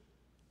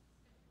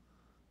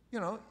 You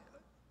know,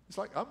 it's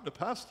like, I'm the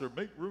pastor,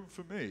 make room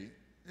for me.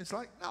 It's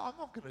like, no, I'm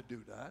not going to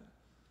do that.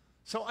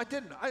 So I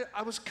didn't.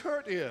 I was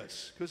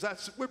courteous,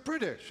 because we're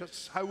British.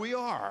 That's how we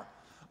are.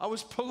 I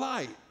was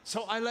polite.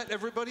 So I let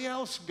everybody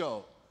else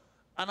go.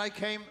 And I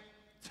came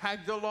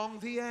tagged along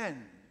the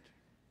end.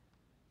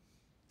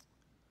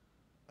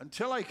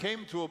 Until I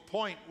came to a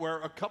point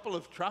where a couple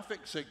of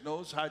traffic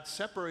signals had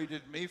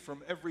separated me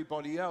from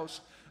everybody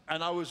else,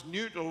 and I was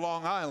new to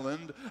Long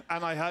Island,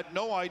 and I had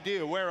no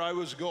idea where I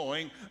was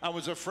going. I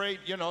was afraid,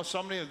 you know,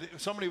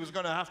 somebody was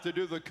going to have to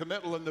do the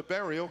committal and the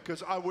burial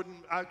because I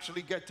wouldn't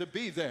actually get to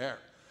be there.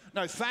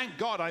 Now, thank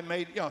God I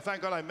made it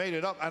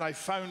up, and I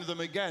found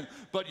them again.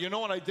 But you know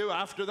what I do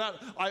after that?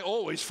 I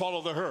always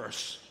follow the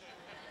hearse.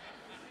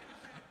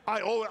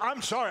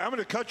 I'm sorry, I'm going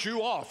to cut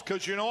you off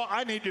because, you know what,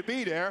 I need to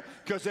be there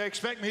because they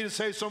expect me to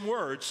say some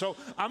words. So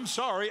I'm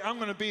sorry, I'm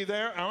going to be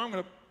there, and I'm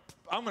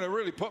going to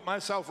really put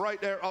myself right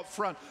there up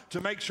front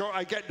to make sure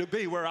I get to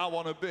be where I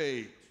want to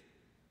be.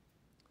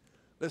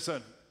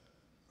 Listen,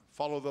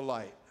 follow the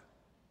light.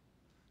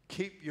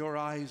 Keep your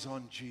eyes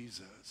on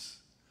Jesus.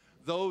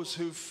 Those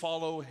who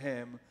follow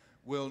him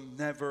will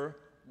never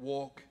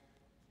walk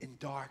in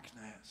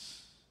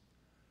darkness.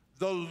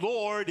 The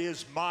Lord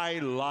is my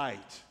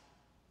light.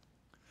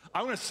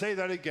 I'm going to say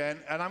that again,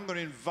 and I'm going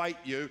to invite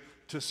you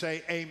to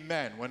say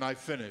amen when I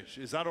finish.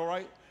 Is that all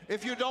right?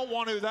 If you don't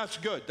want to, that's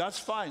good. That's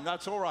fine.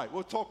 That's all right.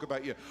 We'll talk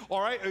about you. All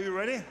right, are you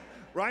ready?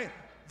 Right?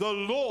 The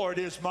Lord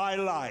is my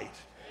light.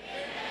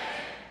 Amen.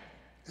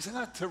 Isn't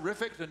that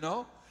terrific to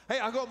know?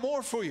 Hey, I got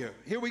more for you.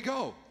 Here we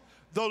go.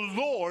 The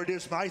Lord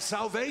is my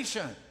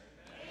salvation. Amen.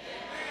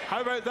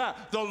 How about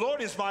that? The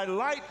Lord is my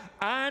light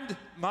and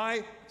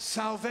my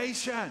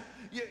salvation.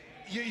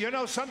 You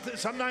know,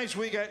 sometimes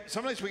we get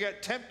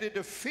tempted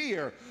to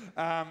fear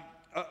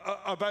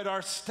about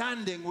our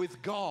standing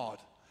with God.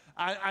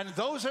 And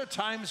those are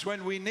times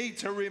when we need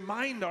to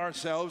remind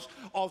ourselves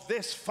of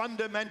this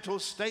fundamental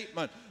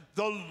statement.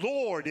 The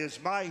Lord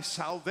is my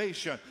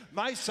salvation.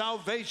 My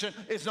salvation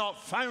is not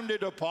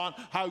founded upon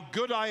how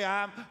good I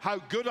am, how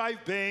good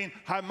I've been,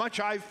 how much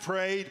I've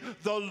prayed.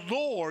 The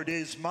Lord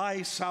is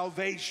my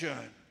salvation.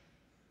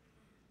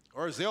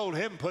 Or as the old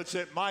hymn puts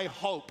it, my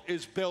hope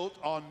is built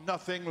on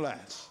nothing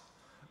less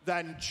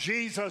than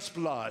Jesus'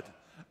 blood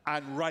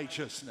and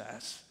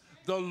righteousness.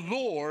 The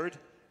Lord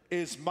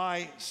is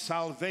my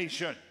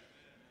salvation.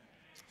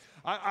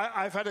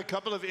 I've had a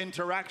couple of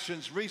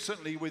interactions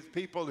recently with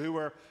people who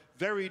are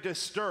very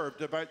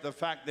disturbed about the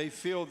fact they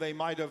feel they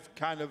might have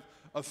kind of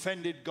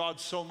offended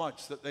God so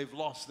much that they've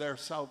lost their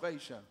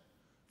salvation.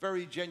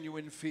 Very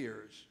genuine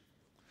fears.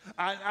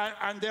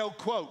 And they'll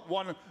quote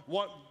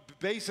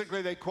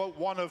basically they quote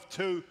one of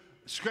two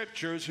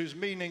scriptures whose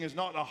meaning is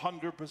not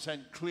 100%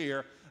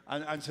 clear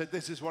and said,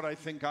 this is what I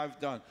think I've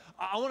done.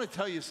 I want to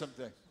tell you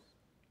something.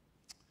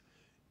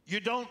 You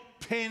don't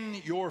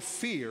pin your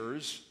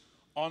fears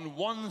on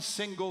one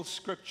single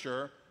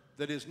scripture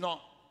that is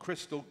not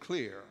crystal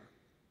clear.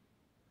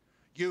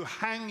 You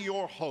hang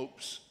your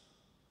hopes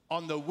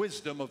on the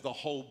wisdom of the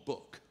whole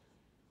book.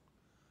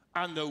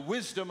 And the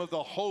wisdom of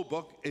the whole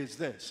book is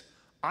this: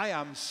 I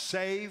am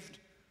saved,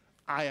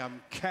 I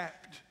am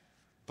kept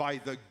by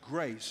the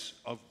grace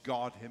of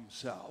God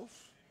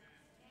himself.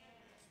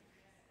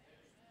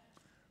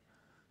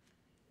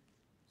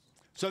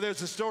 So there's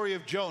the story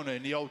of Jonah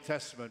in the Old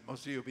Testament.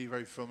 Most of you will be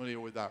very familiar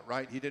with that,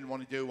 right? He didn't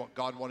want to do what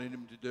God wanted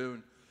him to do.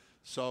 And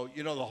so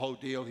you know the whole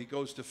deal. He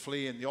goes to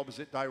flee in the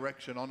opposite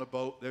direction on a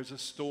boat. There's a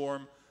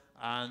storm.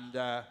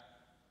 And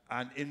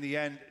in the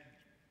end,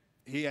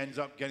 he ends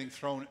up getting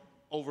thrown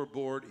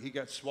overboard. He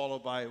gets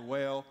swallowed by a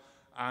whale.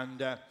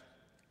 And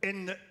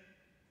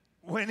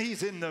when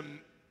he's in the,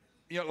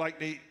 like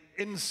the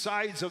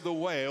insides of the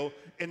whale,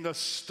 in the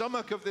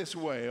stomach of this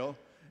whale,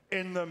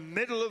 in the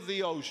middle of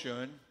the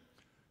ocean,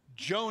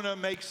 Jonah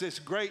makes this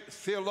great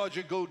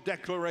theological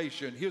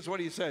declaration. Here's what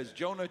he says,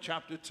 Jonah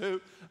chapter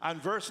 2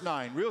 and verse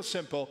 9, real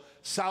simple.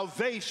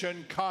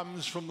 Salvation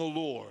comes from the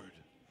Lord.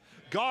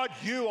 God,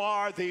 you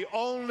are the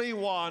only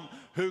one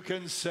who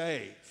can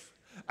save.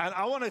 And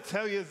I want to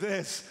tell you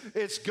this,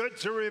 it's good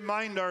to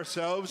remind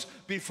ourselves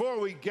before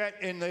we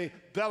get in the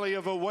belly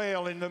of a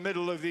whale in the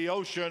middle of the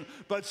ocean,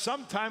 but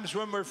sometimes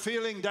when we're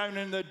feeling down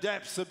in the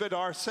depths a bit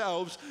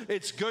ourselves,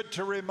 it's good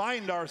to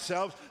remind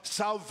ourselves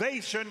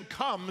salvation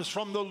comes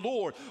from the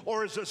Lord.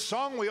 Or as a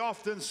song we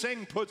often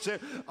sing puts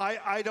it,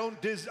 I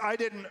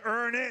didn't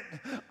earn it,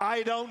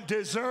 I don't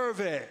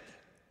deserve it.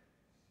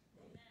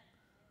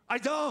 I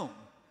don't.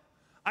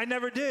 I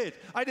never did.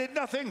 I did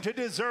nothing to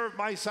deserve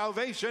my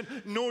salvation,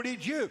 nor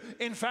did you.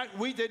 In fact,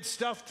 we did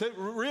stuff to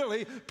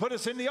really put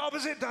us in the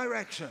opposite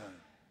direction.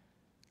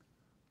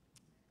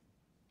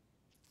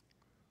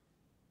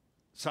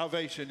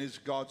 Salvation is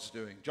God's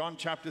doing. John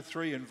chapter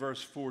 3 and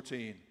verse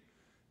 14.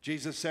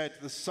 Jesus said,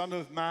 the Son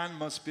of Man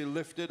must be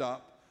lifted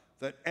up,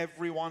 that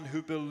everyone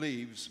who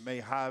believes may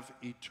have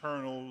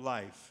eternal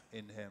life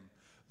in him.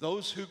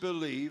 Those who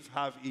believe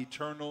have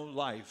eternal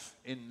life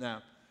in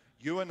them.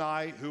 You and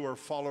I, who are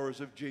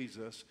followers of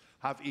Jesus,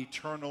 have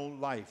eternal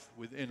life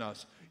within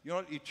us. You know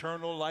what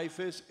eternal life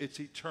is? It's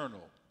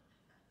eternal.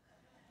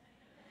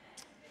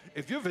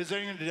 If you're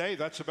visiting today,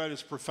 that's about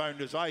as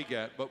profound as I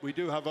get, but we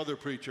do have other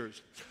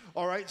preachers.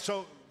 All right,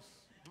 so,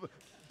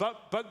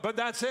 but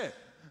that's it.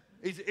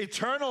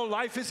 Eternal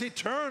life is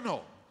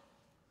eternal.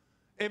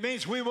 It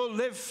means we will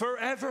live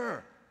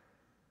forever.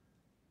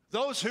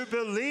 Those who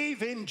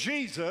believe in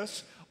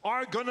Jesus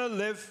are going to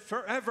live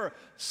forever.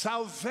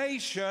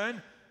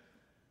 Salvation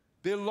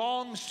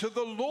belongs to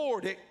the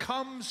Lord. It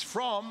comes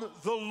from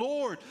the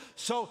Lord.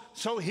 So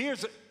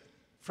here's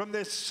from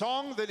this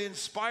song that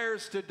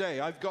inspires today,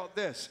 I've got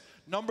this.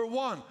 Number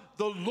one,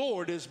 the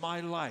Lord is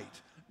my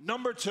light.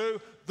 Number two,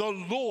 the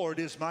Lord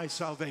is my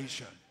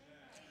salvation.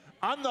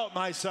 I'm not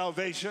my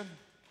salvation.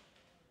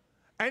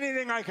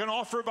 Anything I can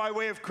offer by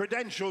way of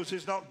credentials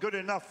is not good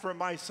enough for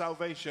my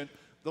salvation.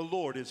 The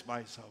Lord is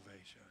my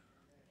salvation.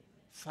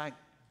 Thank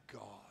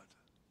God.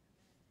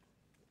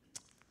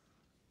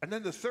 And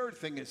then the third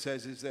thing it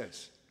says is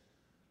this: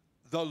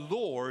 the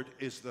Lord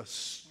is the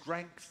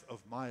strength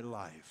of my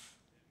life.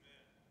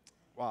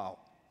 Wow.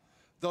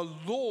 The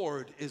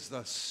Lord is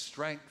the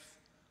strength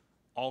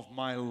of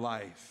my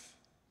life.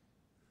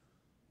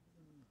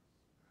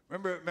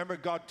 Remember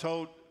God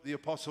told the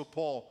Apostle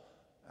Paul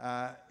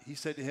he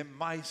said to him,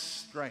 my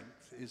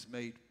strength is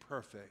made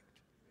perfect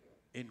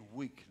in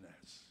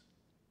weakness.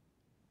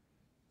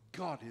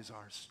 God is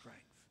our strength.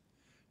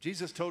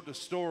 Jesus told a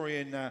story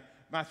in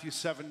Matthew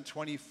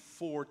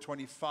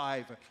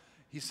 7:24-25.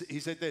 He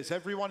said this,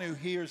 everyone who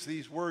hears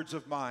these words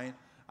of mine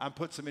and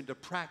puts them into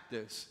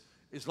practice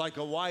is like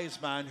a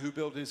wise man who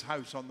built his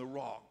house on the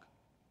rock.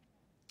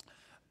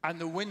 And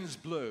the winds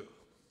blew.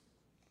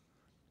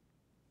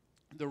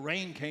 The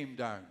rain came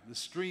down. The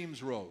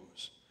streams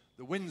rose.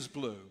 The winds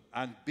blew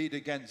and beat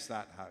against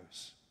that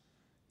house.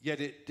 Yet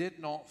it did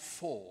not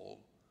fall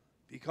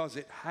because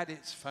it had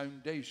its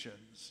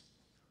foundations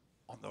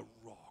on the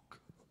rock.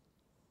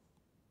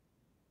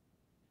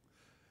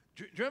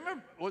 Do you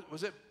remember,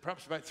 was it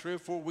perhaps about 3 or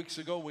 4 weeks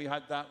ago, we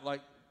had that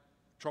like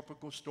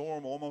tropical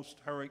storm, almost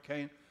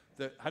hurricane,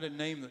 that had a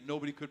name that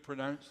nobody could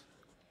pronounce,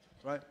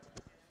 right?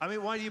 I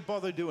mean, why do you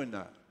bother doing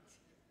that?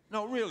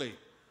 No, really.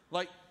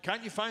 Like,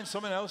 can't you find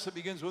someone else that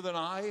begins with an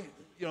I?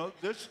 You know,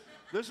 there's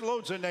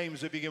loads of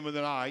names that begin with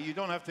an I. You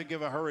don't have to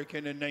give a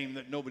hurricane a name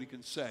that nobody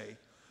can say.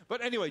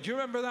 But anyway, do you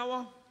remember that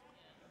one?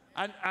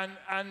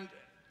 And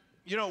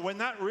you know, when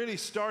that really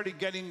started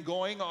getting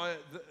going,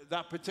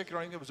 that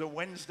particular, I think it was a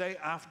Wednesday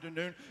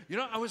afternoon, you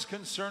know, I was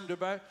concerned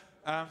about,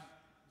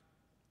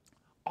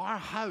 our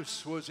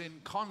house was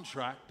in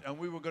contract and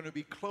we were going to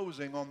be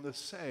closing on the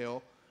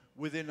sale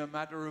within a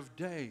matter of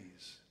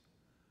days.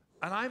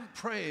 And I'm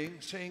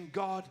praying, saying,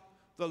 God,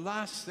 the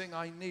last thing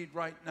I need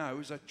right now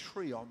is a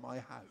tree on my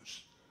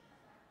house.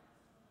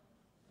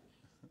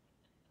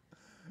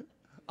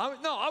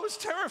 I was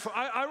terrified.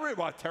 I really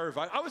was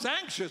terrified. I was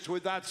anxious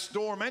with that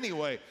storm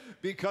anyway,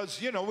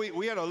 because, you know,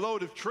 we had a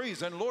load of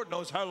trees, and Lord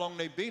knows how long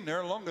they've been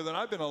there, longer than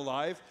I've been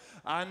alive,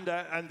 and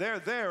they're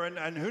there,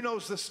 and who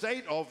knows the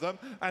state of them,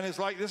 and it's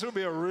like, this will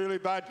be a really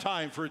bad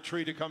time for a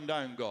tree to come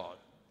down, God.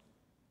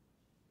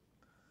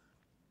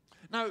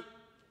 Now,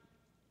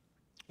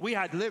 we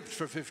had lived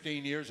for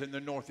 15 years in the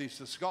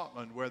northeast of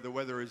Scotland, where the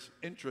weather is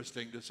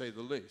interesting, to say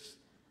the least.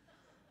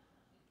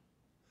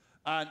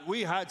 And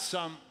we had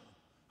some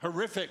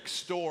horrific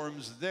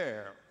storms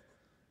there.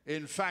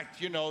 In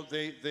fact, you know,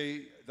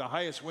 the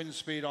highest wind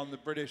speed on the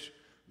British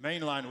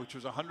mainland, which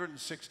was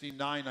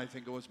 169, I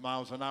think it was,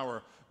 miles an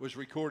hour, was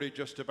recorded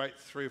just about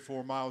 3 or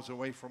 4 miles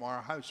away from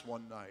our house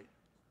one night.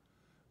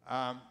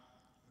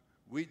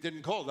 We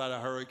didn't call that a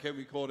hurricane,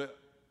 we called it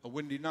a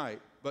windy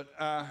night. But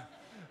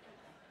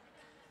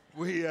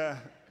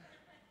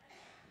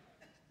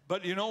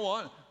but you know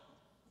what?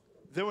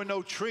 There were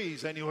no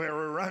trees anywhere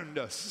around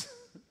us.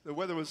 The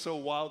weather was so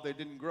wild they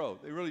didn't grow.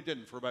 They really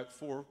didn't. For about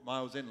 4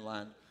 miles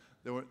inland,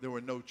 there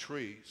were no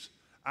trees.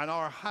 And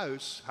our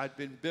house had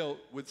been built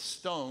with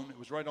stone. It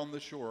was right on the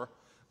shore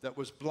that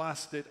was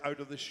blasted out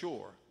of the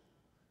shore.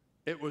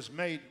 It was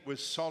made with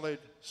solid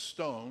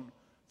stone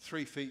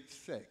 3 feet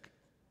thick.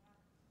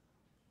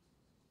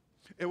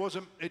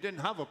 It didn't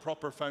have a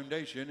proper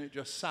foundation. It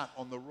just sat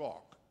on the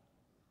rock.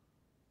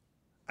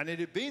 And it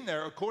had been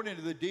there, according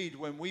to the deed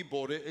when we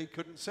bought it, it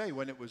couldn't say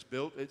when it was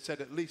built. It said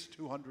at least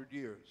 200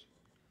 years.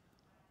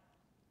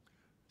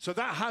 So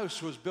that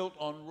house was built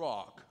on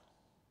rock,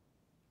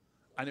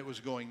 and it was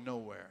going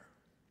nowhere.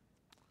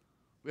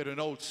 We had an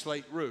old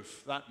slate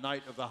roof. That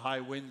night of the high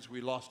winds,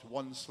 we lost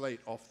 1 slate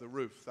off the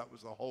roof. That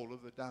was the whole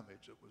of the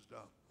damage that was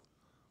done.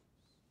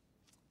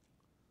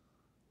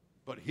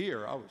 But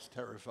here, I was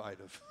terrified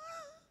of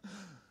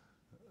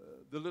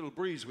the little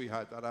breeze we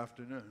had that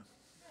afternoon.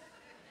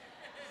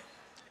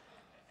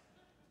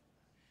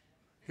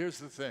 Here's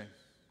the thing.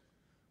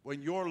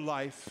 When your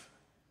life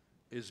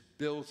is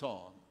built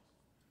on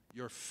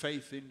your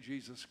faith in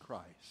Jesus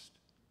Christ,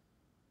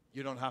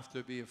 you don't have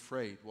to be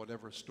afraid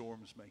whatever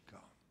storms may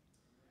come.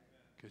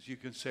 Because you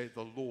can say,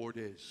 the Lord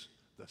is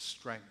the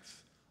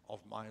strength of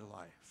my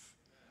life.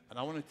 And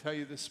I want to tell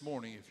you this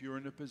morning, if you're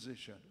in a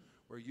position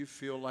where you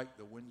feel like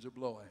the winds are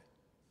blowing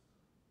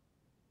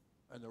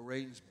and the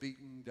rain's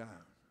beating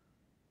down,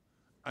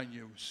 and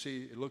you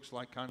see it looks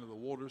like kind of the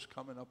water's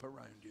coming up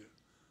around you,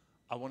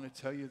 I want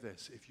to tell you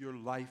this. If your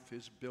life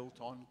is built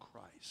on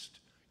Christ,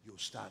 you'll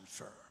stand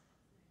firm.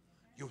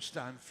 You'll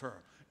stand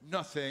firm.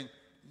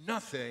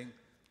 Nothing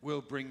will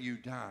bring you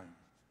down.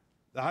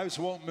 The house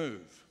won't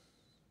move.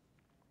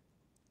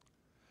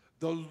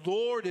 The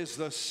Lord is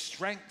the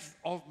strength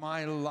of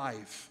my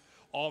life.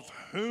 Of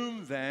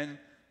whom then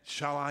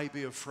shall I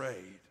be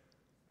afraid?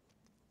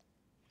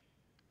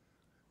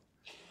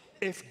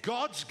 If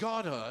God's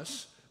got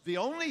us, the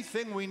only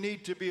thing we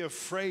need to be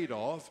afraid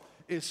of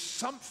is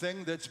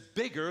something that's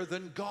bigger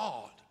than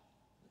God.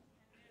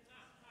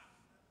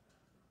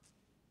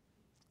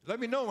 Let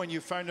me know when you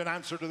found an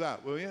answer to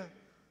that, will you?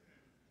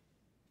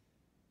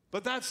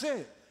 But that's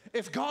it.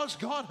 If God's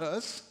got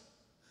us,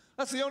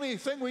 that's the only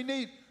thing we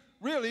need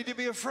really to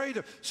be afraid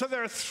of. So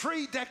there are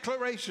 3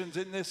 declarations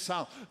in this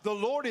psalm. The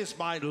Lord is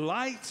my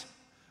light.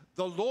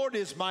 The Lord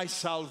is my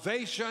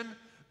salvation.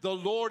 The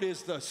Lord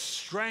is the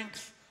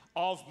strength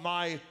of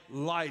my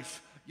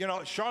life. You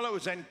know, Charlotte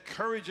was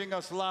encouraging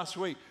us last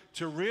week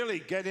to really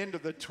get into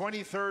the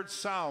 23rd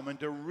Psalm and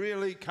to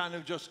really kind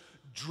of just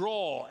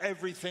draw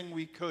everything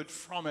we could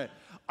from it.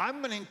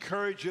 I'm going to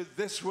encourage you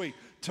this week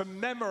to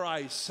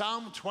memorize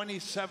Psalm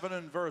 27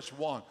 and verse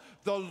 1.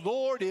 The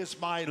Lord is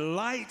my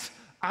light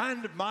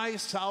and my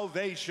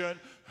salvation.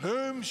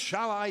 Whom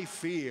shall I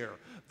fear?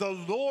 The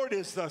Lord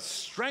is the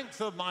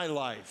strength of my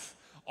life.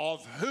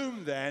 Of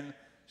whom then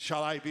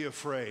shall I be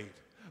afraid?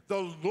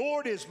 The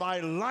Lord is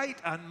my light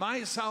and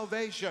my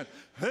salvation.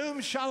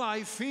 Whom shall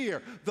I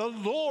fear? The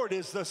Lord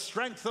is the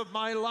strength of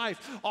my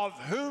life. Of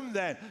whom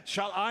then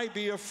shall I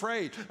be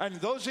afraid? And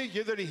those of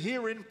you that are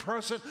here in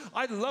person,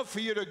 I'd love for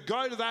you to go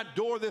out of that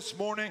door this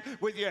morning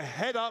with your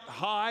head up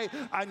high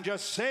and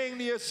just saying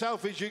to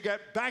yourself as you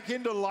get back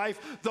into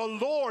life, the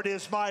Lord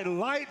is my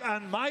light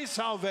and my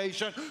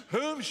salvation.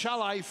 Whom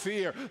shall I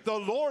fear? The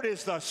Lord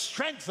is the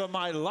strength of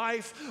my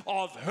life.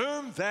 Of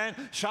whom then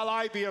shall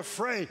I be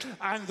afraid?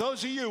 And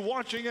those of you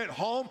watching at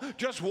home,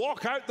 just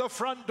walk out the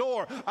front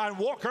door and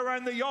walk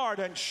around the yard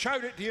and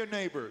shout it to your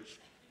neighbors.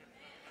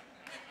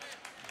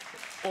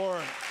 Or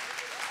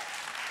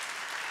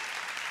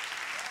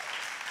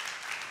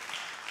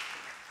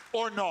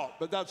not,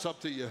 but that's up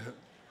to you.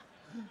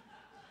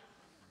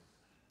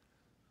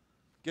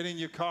 Get in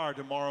your car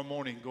tomorrow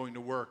morning going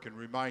to work and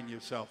remind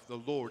yourself,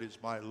 the Lord is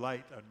my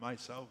light and my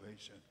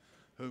salvation.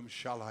 Whom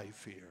shall I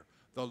fear?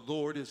 The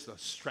Lord is the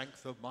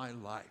strength of my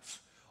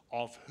life.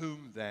 Of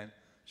whom then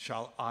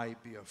shall I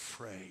be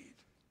afraid?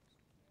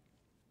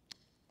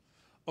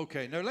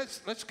 Okay, now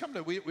let's come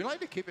to, we like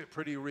to keep it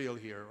pretty real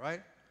here,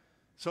 right?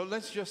 So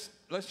let's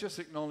just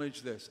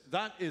acknowledge this.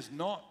 That is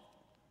not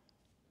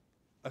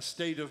a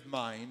state of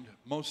mind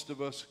most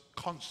of us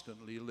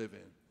constantly live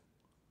in.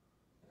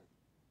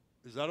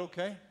 Is that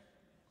okay?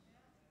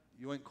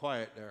 You went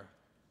quiet there.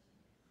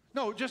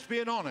 No, just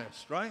being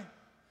honest, right?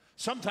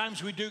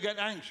 Sometimes we do get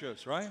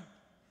anxious, right?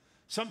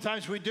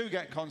 Sometimes we do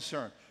get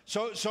concerned.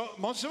 So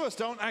most of us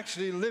don't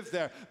actually live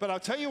there. But I'll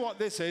tell you what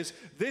this is.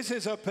 This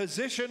is a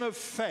position of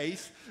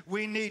faith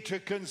we need to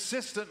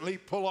consistently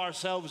pull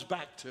ourselves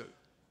back to.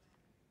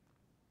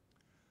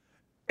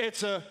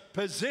 It's a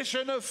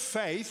position of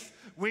faith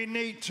we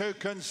need to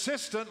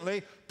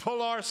consistently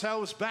pull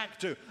ourselves back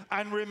to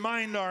and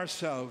remind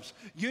ourselves.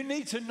 You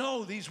need to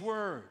know these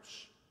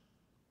words.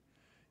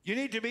 You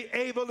need to be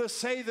able to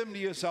say them to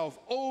yourself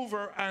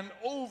over and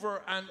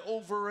over and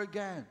over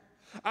again.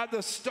 At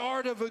the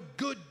start of a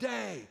good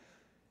day,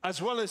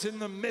 as well as in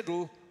the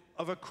middle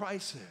of a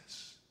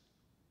crisis.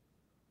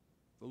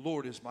 The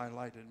Lord is my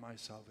light and my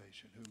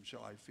salvation. Whom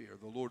shall I fear?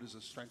 The Lord is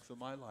the strength of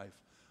my life.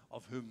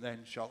 Of whom then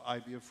shall I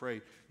be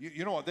afraid?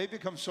 You know what? They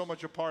become so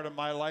much a part of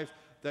my life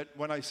that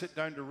when I sit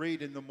down to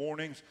read in the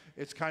mornings,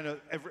 it's kind of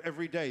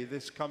every day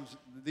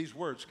these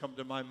words come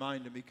to my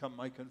mind and become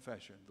my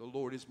confession. The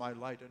Lord is my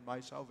light and my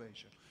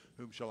salvation.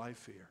 Whom shall I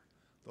fear?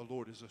 The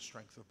Lord is the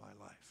strength of my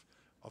life.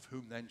 Of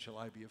whom then shall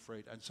I be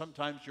afraid? And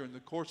sometimes during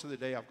the course of the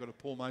day, I've got to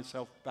pull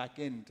myself back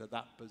into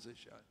that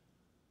position.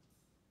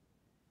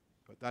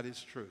 But that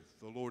is truth.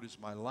 The Lord is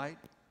my light.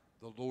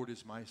 The Lord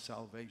is my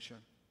salvation.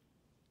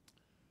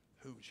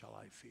 Whom shall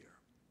I fear?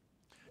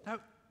 Now,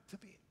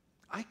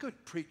 I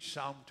could preach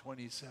Psalm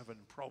 27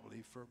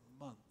 probably for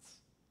months.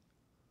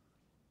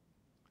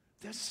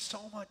 There's so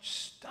much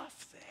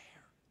stuff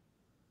there.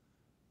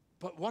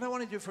 But what I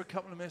want to do for a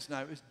couple of minutes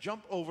now is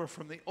jump over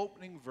from the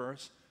opening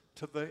verse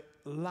to the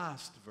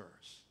last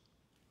verse.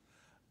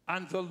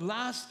 And the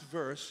last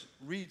verse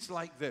reads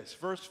like this,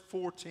 verse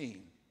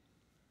 14.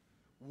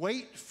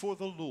 Wait for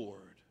the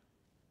Lord.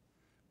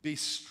 Be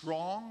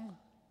strong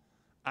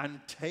and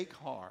take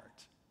heart.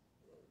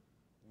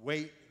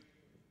 Wait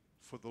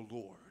for the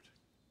Lord.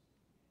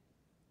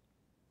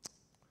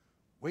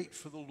 Wait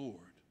for the Lord.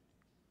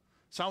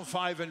 Psalm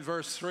 5 and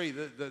verse 3,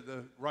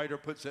 the writer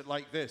puts it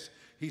like this.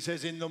 He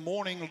says, in the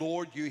morning,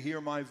 Lord, you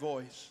hear my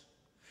voice.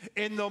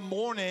 In the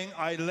morning,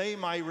 I lay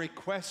my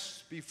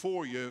requests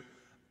before you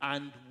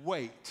and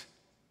wait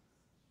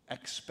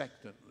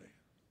expectantly.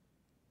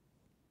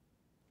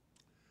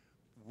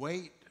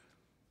 Wait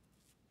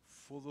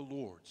for the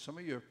Lord. Some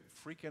of you are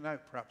freaking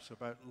out perhaps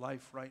about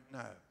life right now.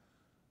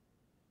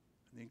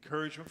 And the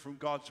encouragement from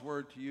God's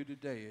word to you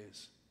today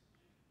is,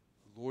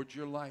 the Lord's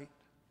your light.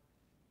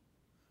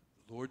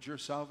 The Lord's your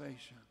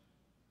salvation.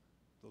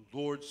 The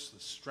Lord's the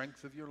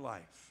strength of your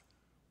life.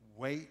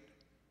 Wait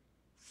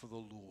for the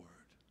Lord.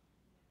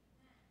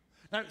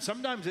 Now,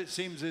 sometimes it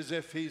seems as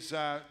if he's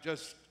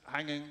just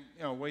hanging,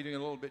 waiting a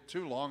little bit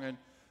too long, and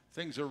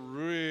things are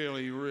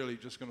really, really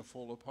just going to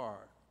fall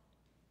apart.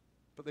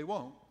 But they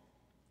won't.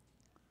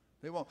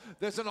 They won't.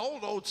 There's an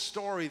old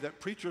story that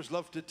preachers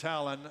love to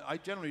tell, and I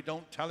generally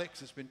don't tell it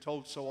because it's been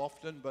told so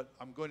often, but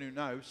I'm going to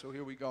now, so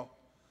here we go.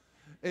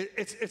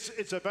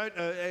 It's about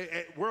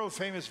a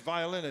world-famous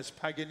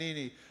violinist,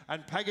 Paganini,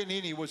 and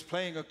Paganini was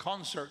playing a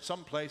concert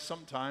someplace,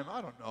 sometime,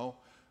 I don't know.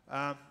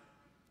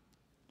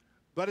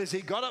 But as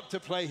he got up to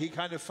play, he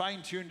kind of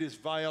fine-tuned his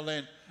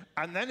violin,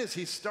 and then as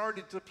he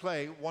started to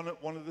play, one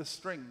of the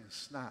strings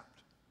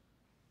snapped.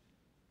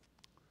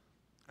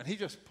 And he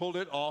just pulled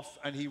it off,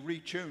 and he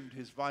retuned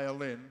his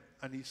violin,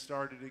 and he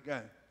started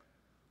again.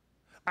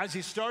 As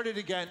he started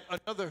again,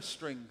 another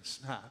string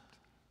snapped.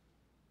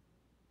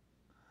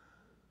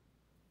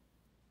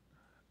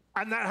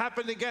 And that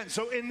happened again.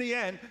 So in the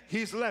end,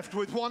 he's left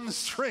with one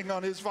string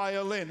on his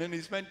violin, and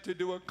he's meant to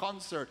do a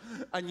concert.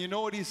 And you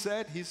know what he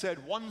said? He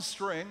said, one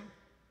string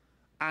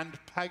and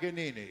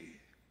Paganini.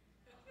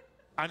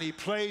 And he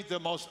played the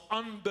most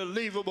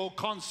unbelievable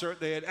concert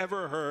they had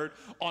ever heard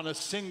on a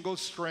single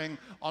string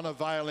on a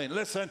violin.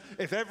 Listen,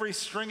 if every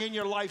string in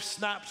your life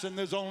snaps and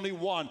there's only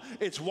one,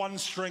 it's one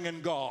string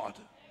in God.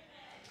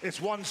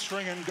 It's one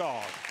string in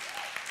God.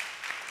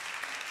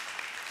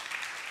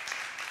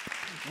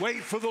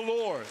 Wait for the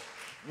Lord.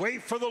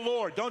 Wait for the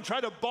Lord. Don't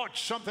try to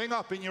botch something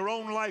up in your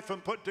own life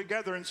and put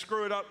together and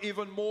screw it up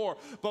even more.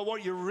 But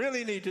what you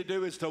really need to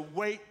do is to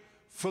wait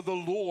for the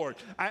Lord.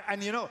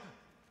 And you know,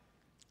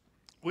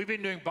 we've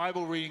been doing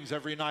Bible readings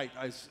every night.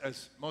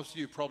 As most of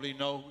you probably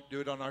know, we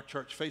do it on our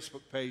church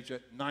Facebook page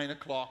at 9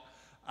 o'clock.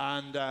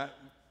 And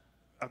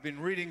I've been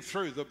reading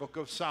through the book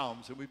of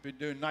Psalms, and we've been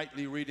doing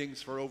nightly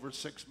readings for over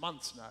 6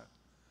 months now.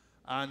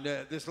 And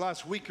this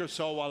last week or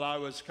so, while I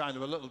was kind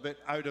of a little bit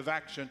out of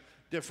action,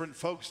 different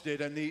folks did.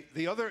 And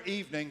the other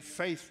evening,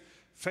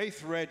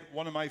 Faith read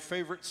one of my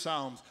favorite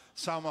Psalms,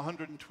 Psalm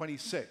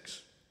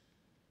 126.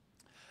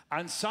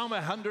 And Psalm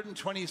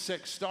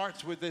 126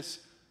 starts with this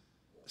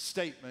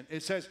statement.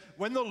 It says,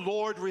 when the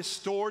Lord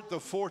restored the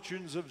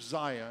fortunes of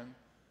Zion,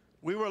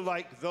 we were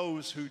like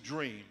those who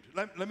dreamed.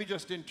 Let me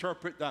just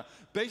interpret that.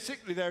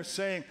 Basically, they're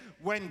saying,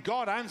 when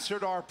God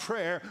answered our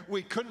prayer,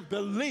 we couldn't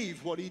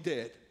believe what he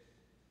did.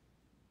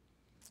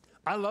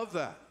 I love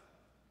that.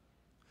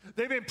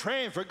 They've been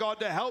praying for God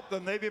to help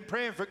them. They've been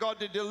praying for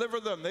God to deliver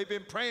them. They've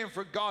been praying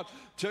for God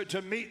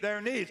to meet their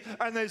needs.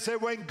 And they say,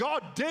 when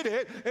God did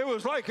it, it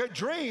was like a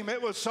dream.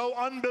 It was so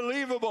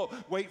unbelievable.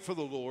 Wait for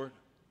the Lord.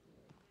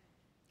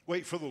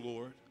 Wait for the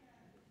Lord.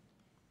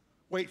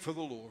 Wait for the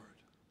Lord.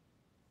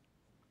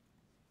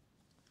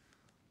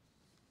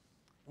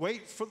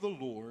 Wait for the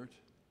Lord.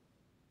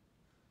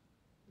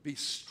 Be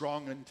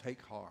strong and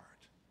take heart.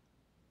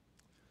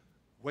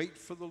 Wait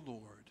for the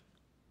Lord.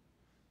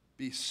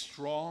 Be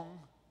strong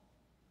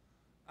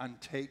and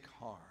take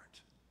heart.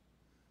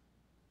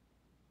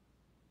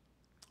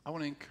 I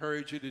want to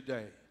encourage you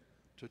today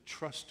to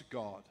trust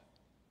God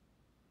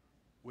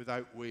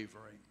without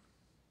wavering.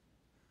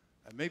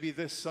 And maybe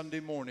this Sunday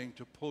morning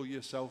to pull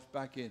yourself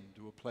back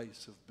into a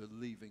place of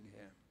believing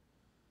him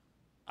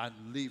and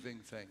leaving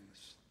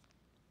things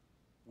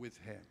with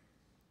him.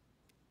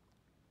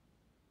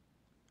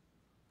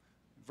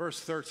 Verse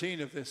 13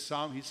 of this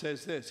psalm, he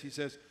says this. He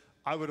says,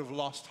 I would have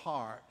lost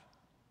heart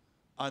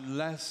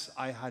unless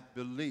I had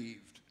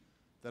believed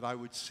that I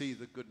would see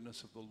the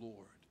goodness of the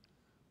Lord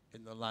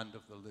in the land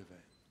of the living.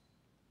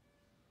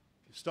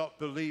 If you stop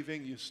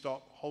believing, you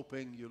stop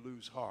hoping, you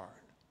lose heart.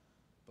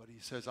 But he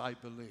says, I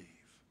believe.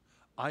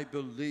 I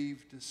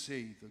believe to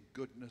see the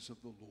goodness of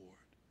the Lord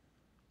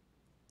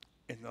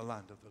in the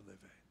land of the living.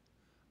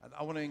 And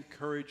I want to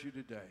encourage you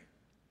today.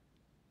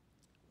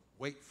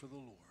 Wait for the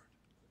Lord.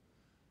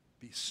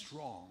 Be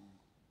strong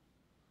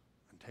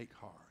and take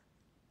heart.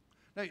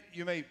 Now,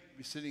 you may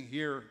be sitting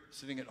here,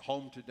 sitting at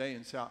home today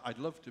and say, I'd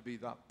love to be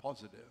that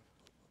positive.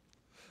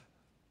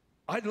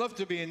 I'd love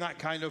to be in that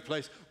kind of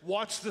place.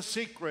 What's the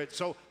secret?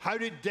 So how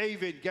did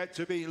David get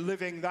to be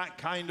living that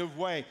kind of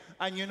way?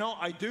 And you know,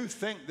 I do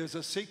think there's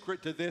a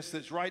secret to this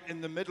that's right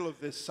in the middle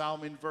of this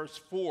psalm in verse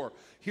 4.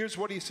 Here's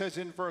what he says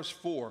in verse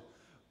 4.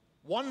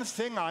 One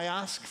thing I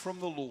ask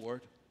from the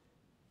Lord,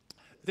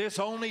 this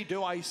only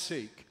do I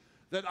seek,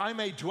 that I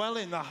may dwell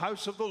in the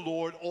house of the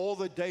Lord all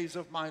the days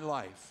of my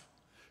life,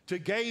 to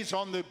gaze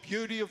on the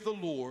beauty of the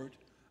Lord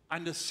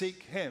and to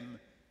seek him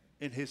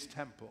in his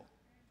temple.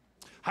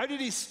 How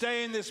did he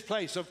stay in this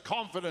place of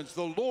confidence?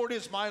 The Lord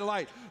is my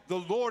light. The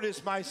Lord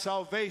is my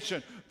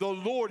salvation. The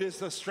Lord is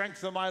the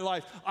strength of my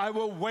life. I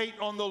will wait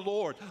on the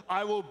Lord.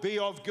 I will be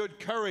of good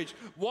courage.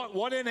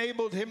 What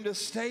enabled him to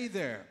stay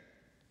there?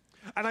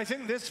 And I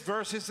think this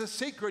verse is the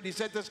secret. He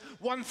said, there's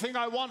one thing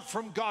I want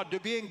from God, to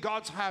be in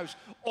God's house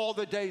all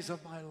the days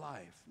of my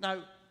life.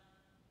 Now,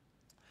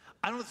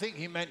 I don't think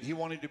he meant he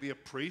wanted to be a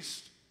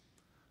priest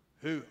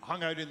who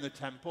hung out in the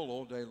temple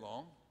all day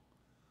long,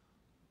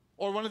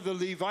 or one of the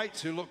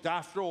Levites who looked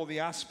after all the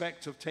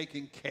aspects of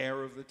taking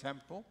care of the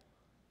temple.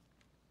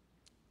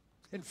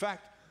 In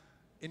fact,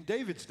 in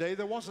David's day,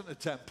 there wasn't a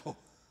temple.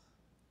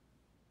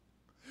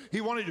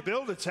 He wanted to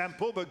build a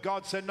temple, but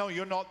God said, no,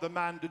 you're not the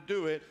man to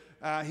do it.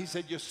 He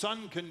said, your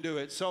son can do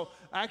it. So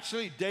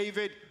actually,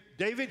 David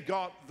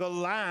got the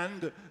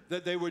land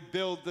that they would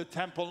build the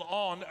temple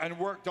on and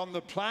worked on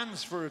the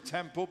plans for a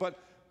temple,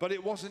 but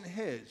it wasn't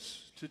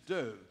his to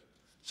do.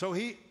 So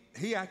he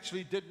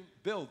actually didn't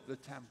build the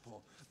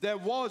temple. There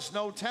was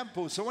no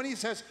temple. So when he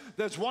says,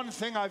 there's one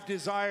thing I've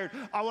desired,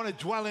 I want to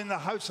dwell in the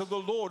house of the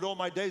Lord all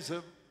my days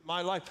of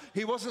my life,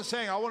 he wasn't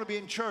saying, I want to be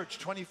in church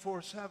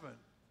 24/7.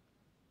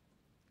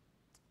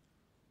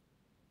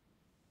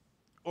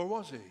 Or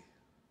was he?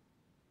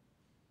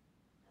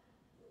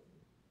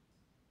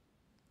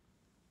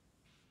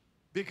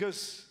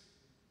 Because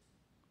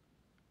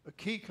a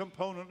key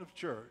component of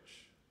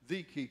church,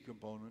 the key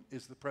component,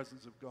 is the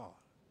presence of God.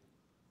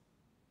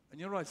 And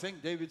you know what I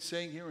think David's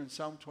saying here in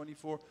Psalm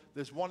 24?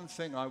 There's one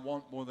thing I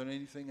want more than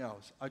anything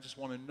else. I just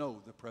want to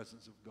know the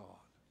presence of God.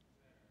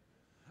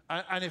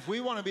 And if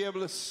we want to be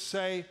able to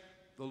say,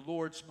 the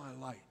Lord's my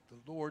light,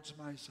 the Lord's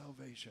my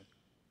salvation,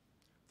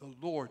 the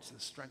Lord's the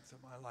strength of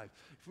my life.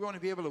 If we want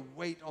to be able to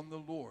wait on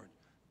the Lord,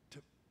 to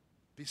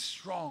be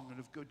strong and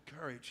of good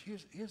courage,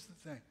 here's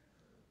the thing.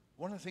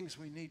 One of the things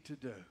we need to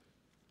do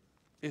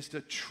is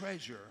to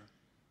treasure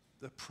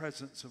the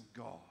presence of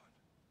God.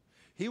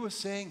 He was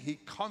saying he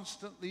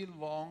constantly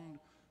longed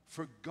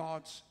for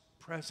God's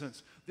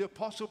presence. The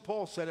Apostle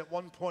Paul said at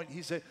one point,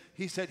 he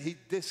said he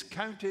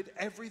discounted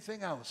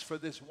everything else for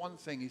this one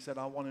thing. He said,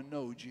 I want to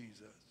know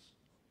Jesus.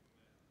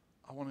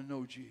 I want to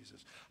know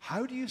Jesus.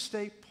 How do you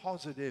stay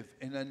positive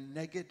in a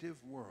negative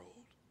world?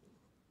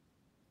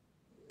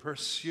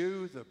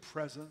 Pursue the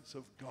presence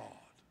of God.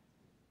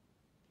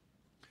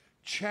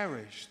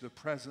 Cherish the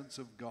presence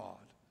of God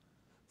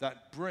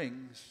that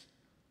brings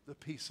the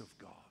peace of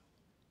God.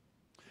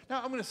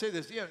 Now, I'm going to say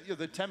this.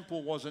 The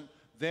temple wasn't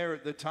there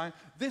at the time.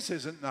 This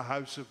isn't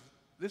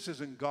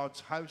God's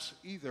house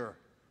either,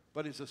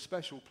 but it's a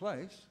special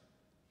place.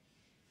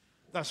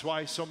 That's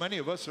why so many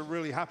of us are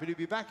really happy to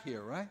be back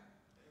here, right?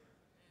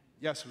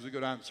 Yes was a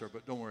good answer,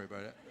 but don't worry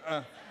about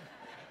it.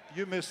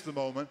 You missed the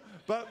moment.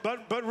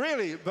 But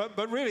really,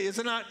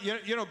 isn't that,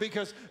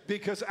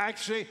 because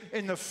actually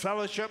in the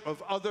fellowship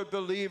of other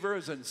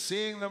believers and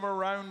seeing them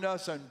around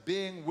us and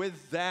being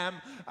with them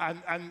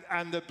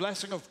and the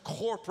blessing of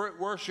corporate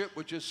worship,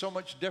 which is so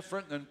much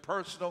different than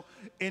personal,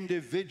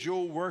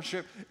 individual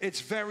worship,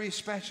 it's very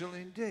special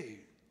indeed.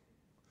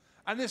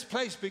 And this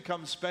place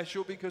becomes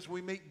special because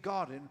we meet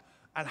God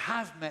and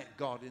have met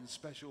God in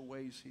special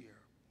ways here.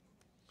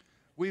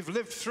 We've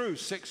lived through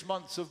 6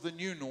 months of the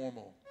new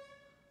normal,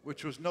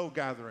 which was no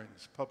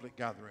gatherings, public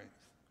gatherings.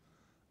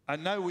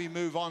 And now we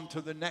move on to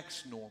the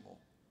next normal,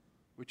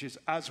 which is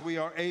as we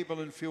are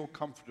able and feel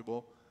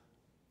comfortable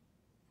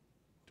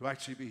to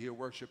actually be here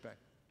worshiping.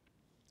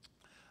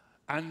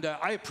 And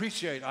I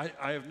appreciate,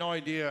 I have no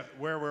idea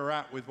where we're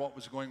at with what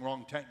was going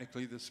wrong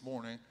technically this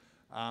morning,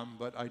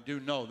 but I do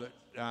know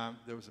that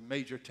there was a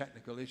major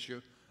technical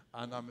issue,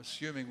 and I'm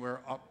assuming we're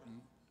up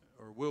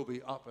or will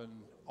be up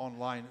and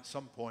online at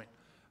some point.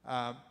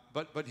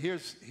 But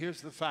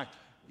here's the fact.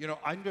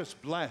 I'm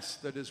just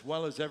blessed that as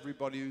well as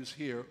everybody who's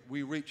here,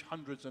 we reach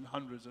hundreds and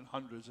hundreds and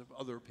hundreds of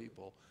other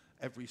people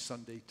every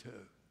Sunday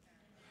too.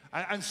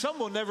 And some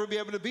will never be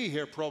able to be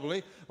here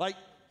probably. Like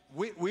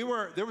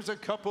there was a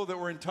couple that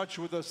were in touch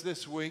with us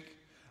this week,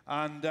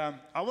 and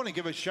I want to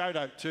give a shout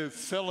out to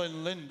Phil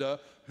and Linda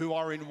who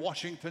are in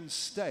Washington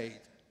State.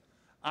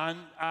 And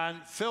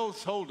Phil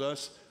told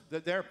us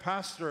that their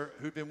pastor,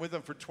 who'd been with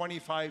them for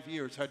 25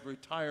 years, had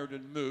retired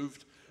and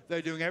moved.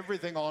 They're doing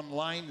everything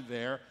online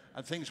there,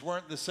 and things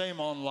weren't the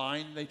same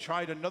online. They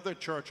tried another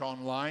church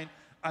online,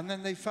 and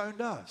then they found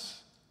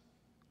us.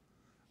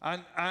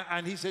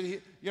 And he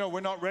said, we're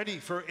not ready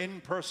for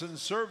in-person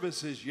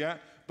services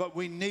yet, but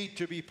we need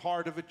to be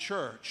part of a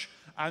church.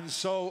 And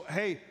so,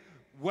 hey,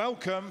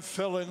 welcome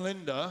Phil and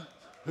Linda,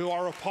 who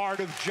are a part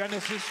of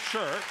Genesis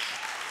Church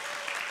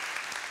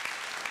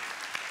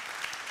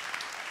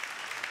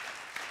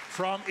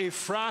from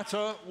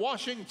Ephrata,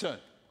 Washington.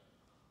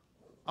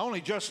 I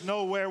only just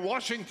know where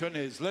Washington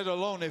is, let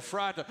alone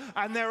Ephrata.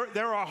 And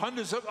there are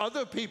hundreds of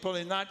other people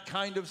in that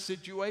kind of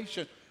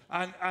situation.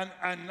 And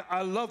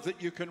I love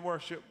that you can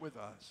worship with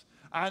us.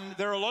 And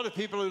there are a lot of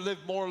people who live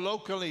more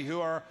locally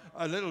who are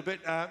a little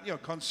bit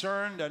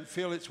concerned and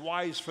feel it's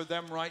wise for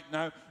them right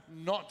now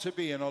not to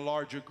be in a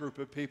larger group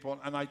of people.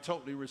 And I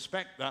totally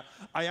respect that.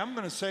 I am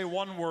going to say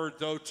one word,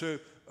 though, to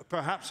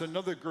perhaps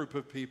another group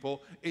of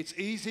people. It's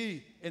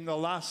easy in the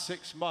last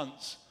 6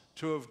 months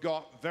to have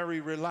got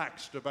very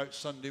relaxed about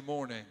Sunday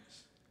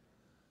mornings.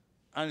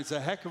 And it's a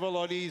heck of a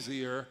lot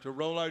easier to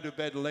roll out of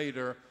bed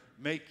later,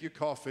 make your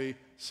coffee,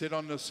 sit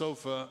on the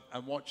sofa,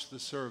 and watch the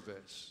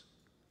service.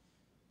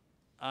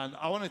 And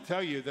I want to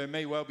tell you, there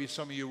may well be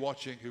some of you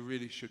watching who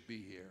really should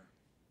be here.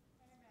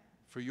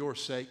 For your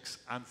sakes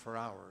and for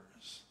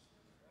ours.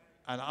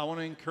 And I want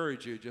to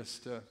encourage you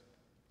just to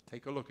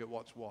take a look at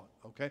what's what,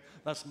 okay?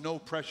 That's no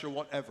pressure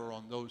whatever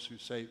on those who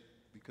say,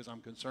 because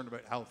I'm concerned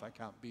about health, I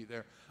can't be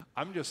there.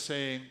 I'm just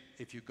saying,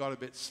 if you've got a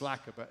bit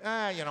slack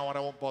about, you know what, I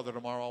won't bother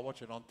tomorrow, I'll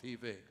watch it on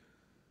TV.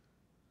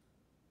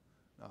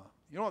 No.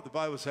 You know what the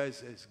Bible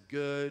says? It's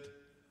good,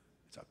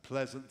 it's a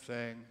pleasant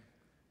thing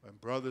when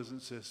brothers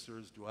and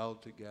sisters dwell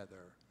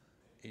together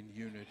in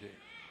unity.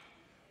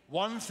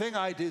 One thing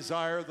I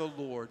desire the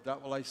Lord,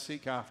 that will I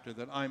seek after,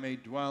 that I may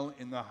dwell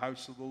in the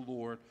house of the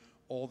Lord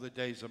all the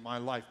days of my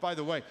life. By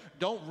the way,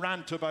 don't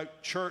rant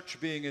about church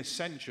being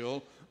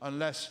essential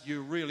unless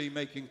you're really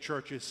making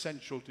church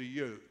essential to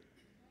you.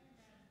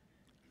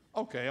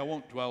 Okay, I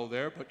won't dwell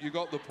there, but you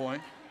got the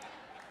point.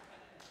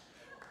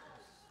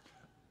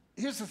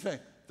 Here's the thing.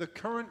 The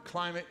current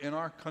climate in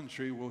our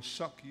country will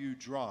suck you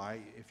dry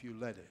if you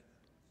let it.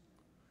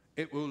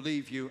 It will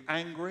leave you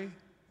angry,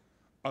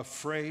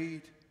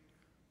 afraid,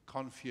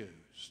 confused.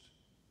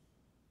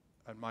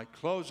 And my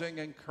closing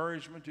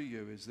encouragement to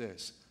you is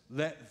this.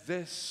 let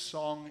this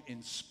song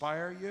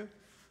inspire you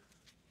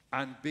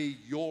and be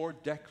your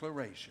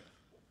declaration.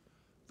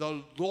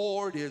 The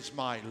Lord is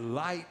my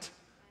light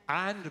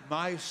and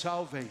my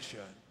salvation.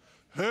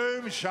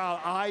 Whom shall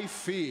I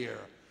fear?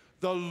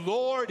 The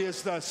Lord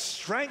is the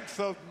strength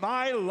of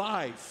my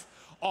life.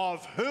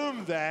 Of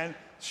whom then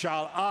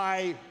shall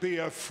I be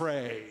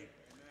afraid?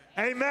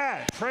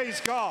 Amen. Praise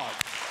God.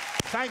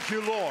 Thank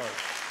you, Lord.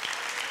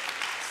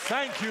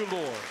 Thank you,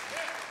 Lord.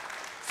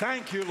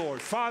 Thank you,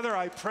 Lord. Father,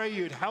 I pray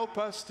you'd help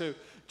us to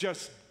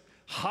just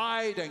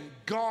hide and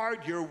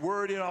guard your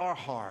word in our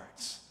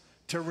hearts,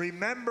 to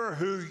remember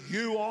who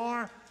you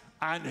are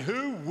and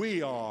who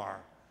we are.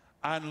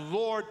 And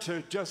Lord,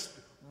 to just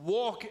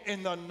walk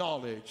in the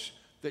knowledge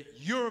that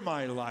you're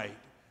my light,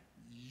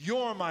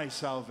 you're my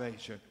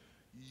salvation,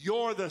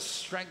 you're the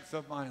strength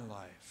of my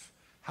life.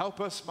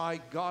 Help us,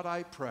 my God,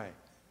 I pray,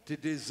 to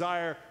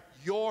desire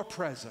your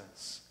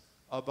presence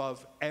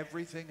above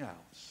everything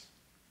else.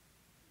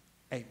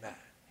 Amen.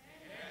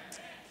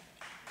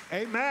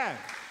 Amen.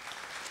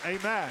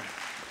 Amen.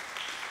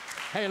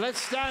 Hey,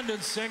 let's stand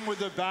and sing with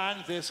the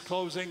band this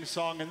closing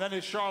song. And then,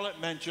 as Charlotte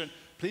mentioned,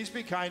 please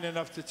be kind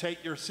enough to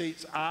take your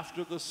seats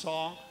after the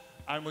song.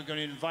 And we're going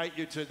to invite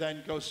you to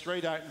then go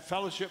straight out and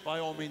fellowship, by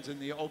all means, in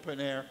the open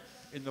air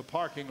in the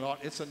parking lot.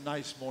 It's a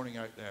nice morning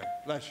out there.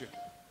 Bless you.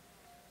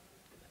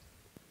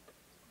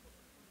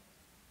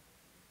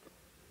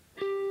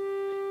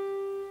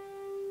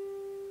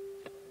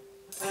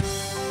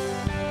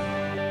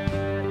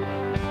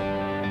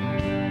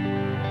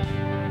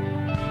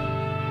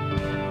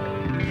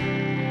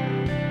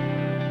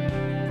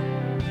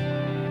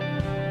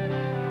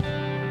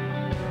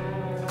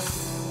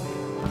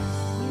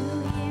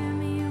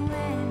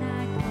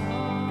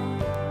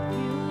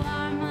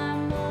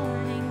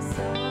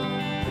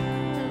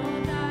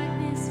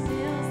 Darkness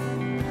fills the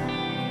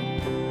night.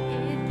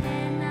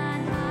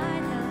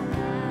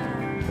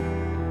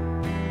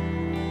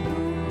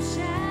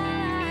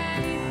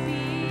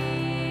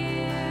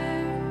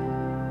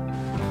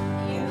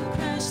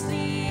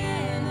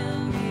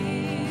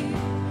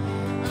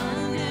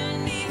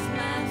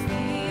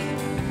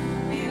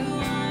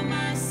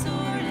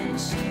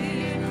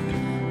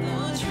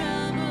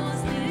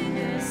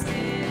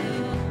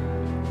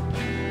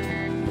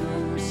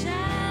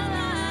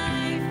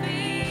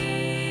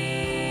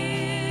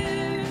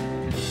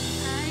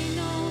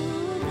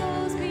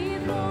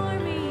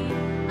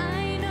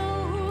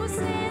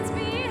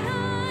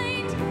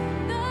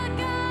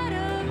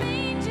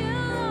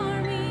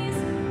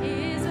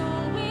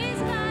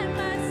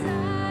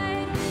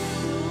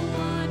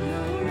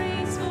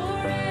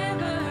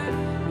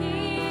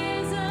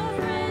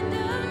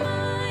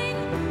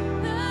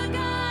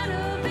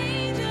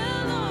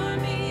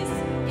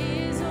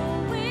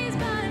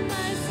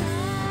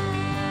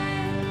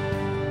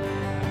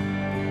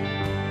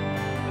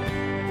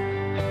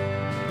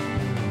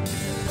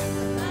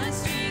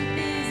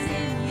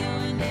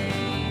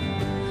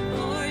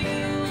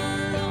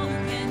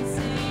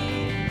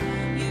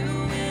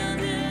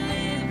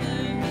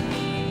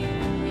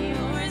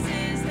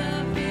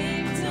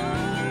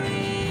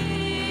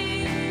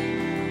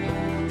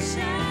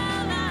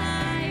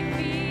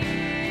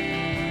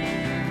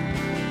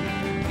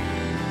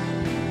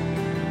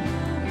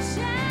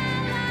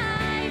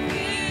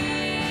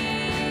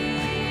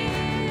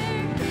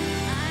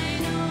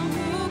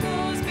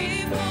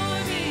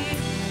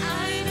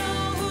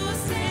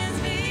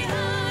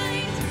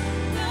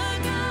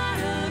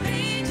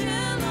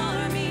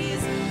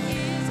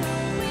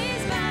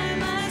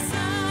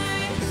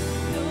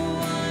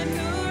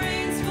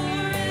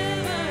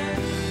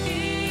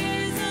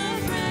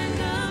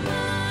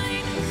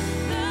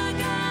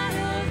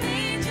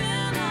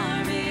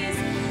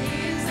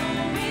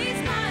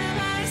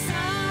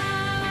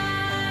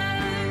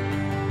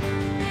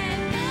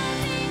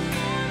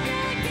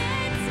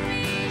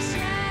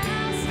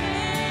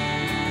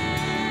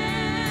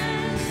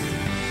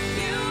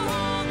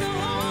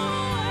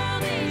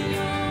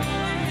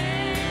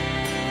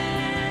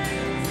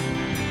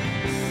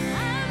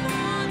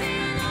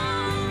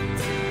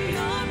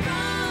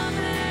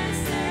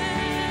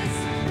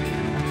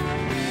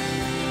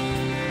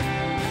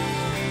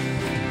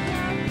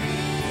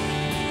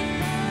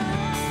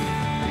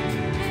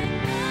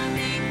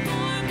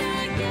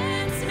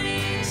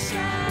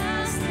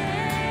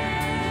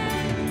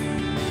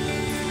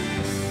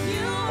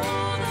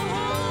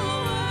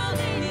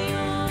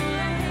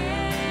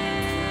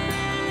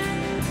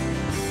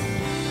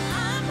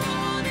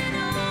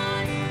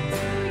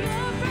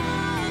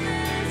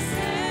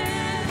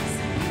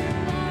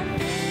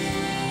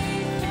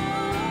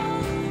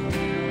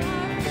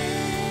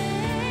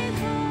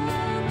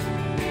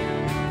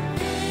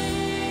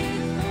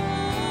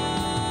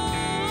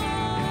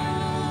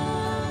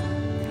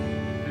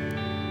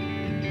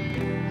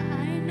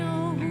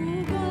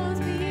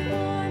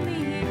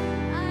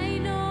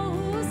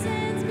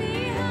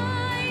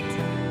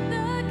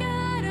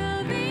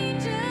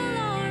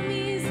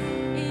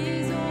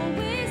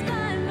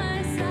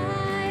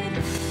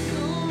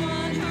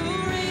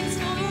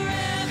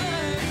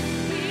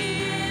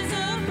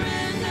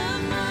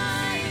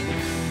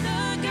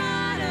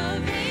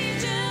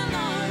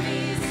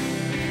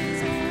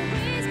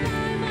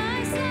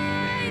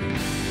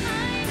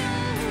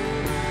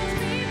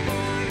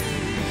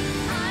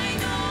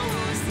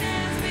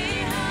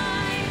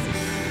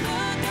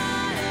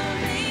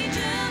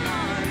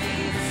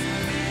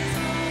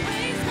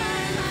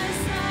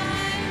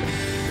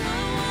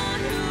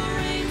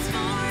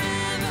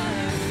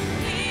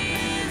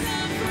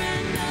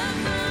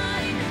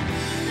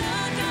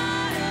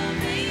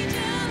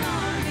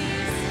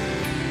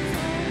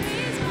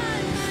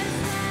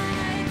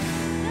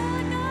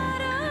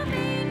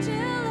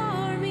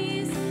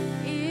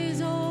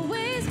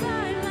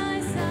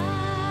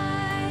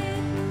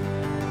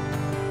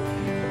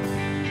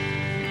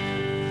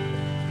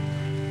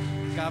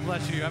 God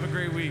bless you. Have a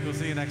great week. We'll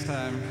see you next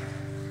time.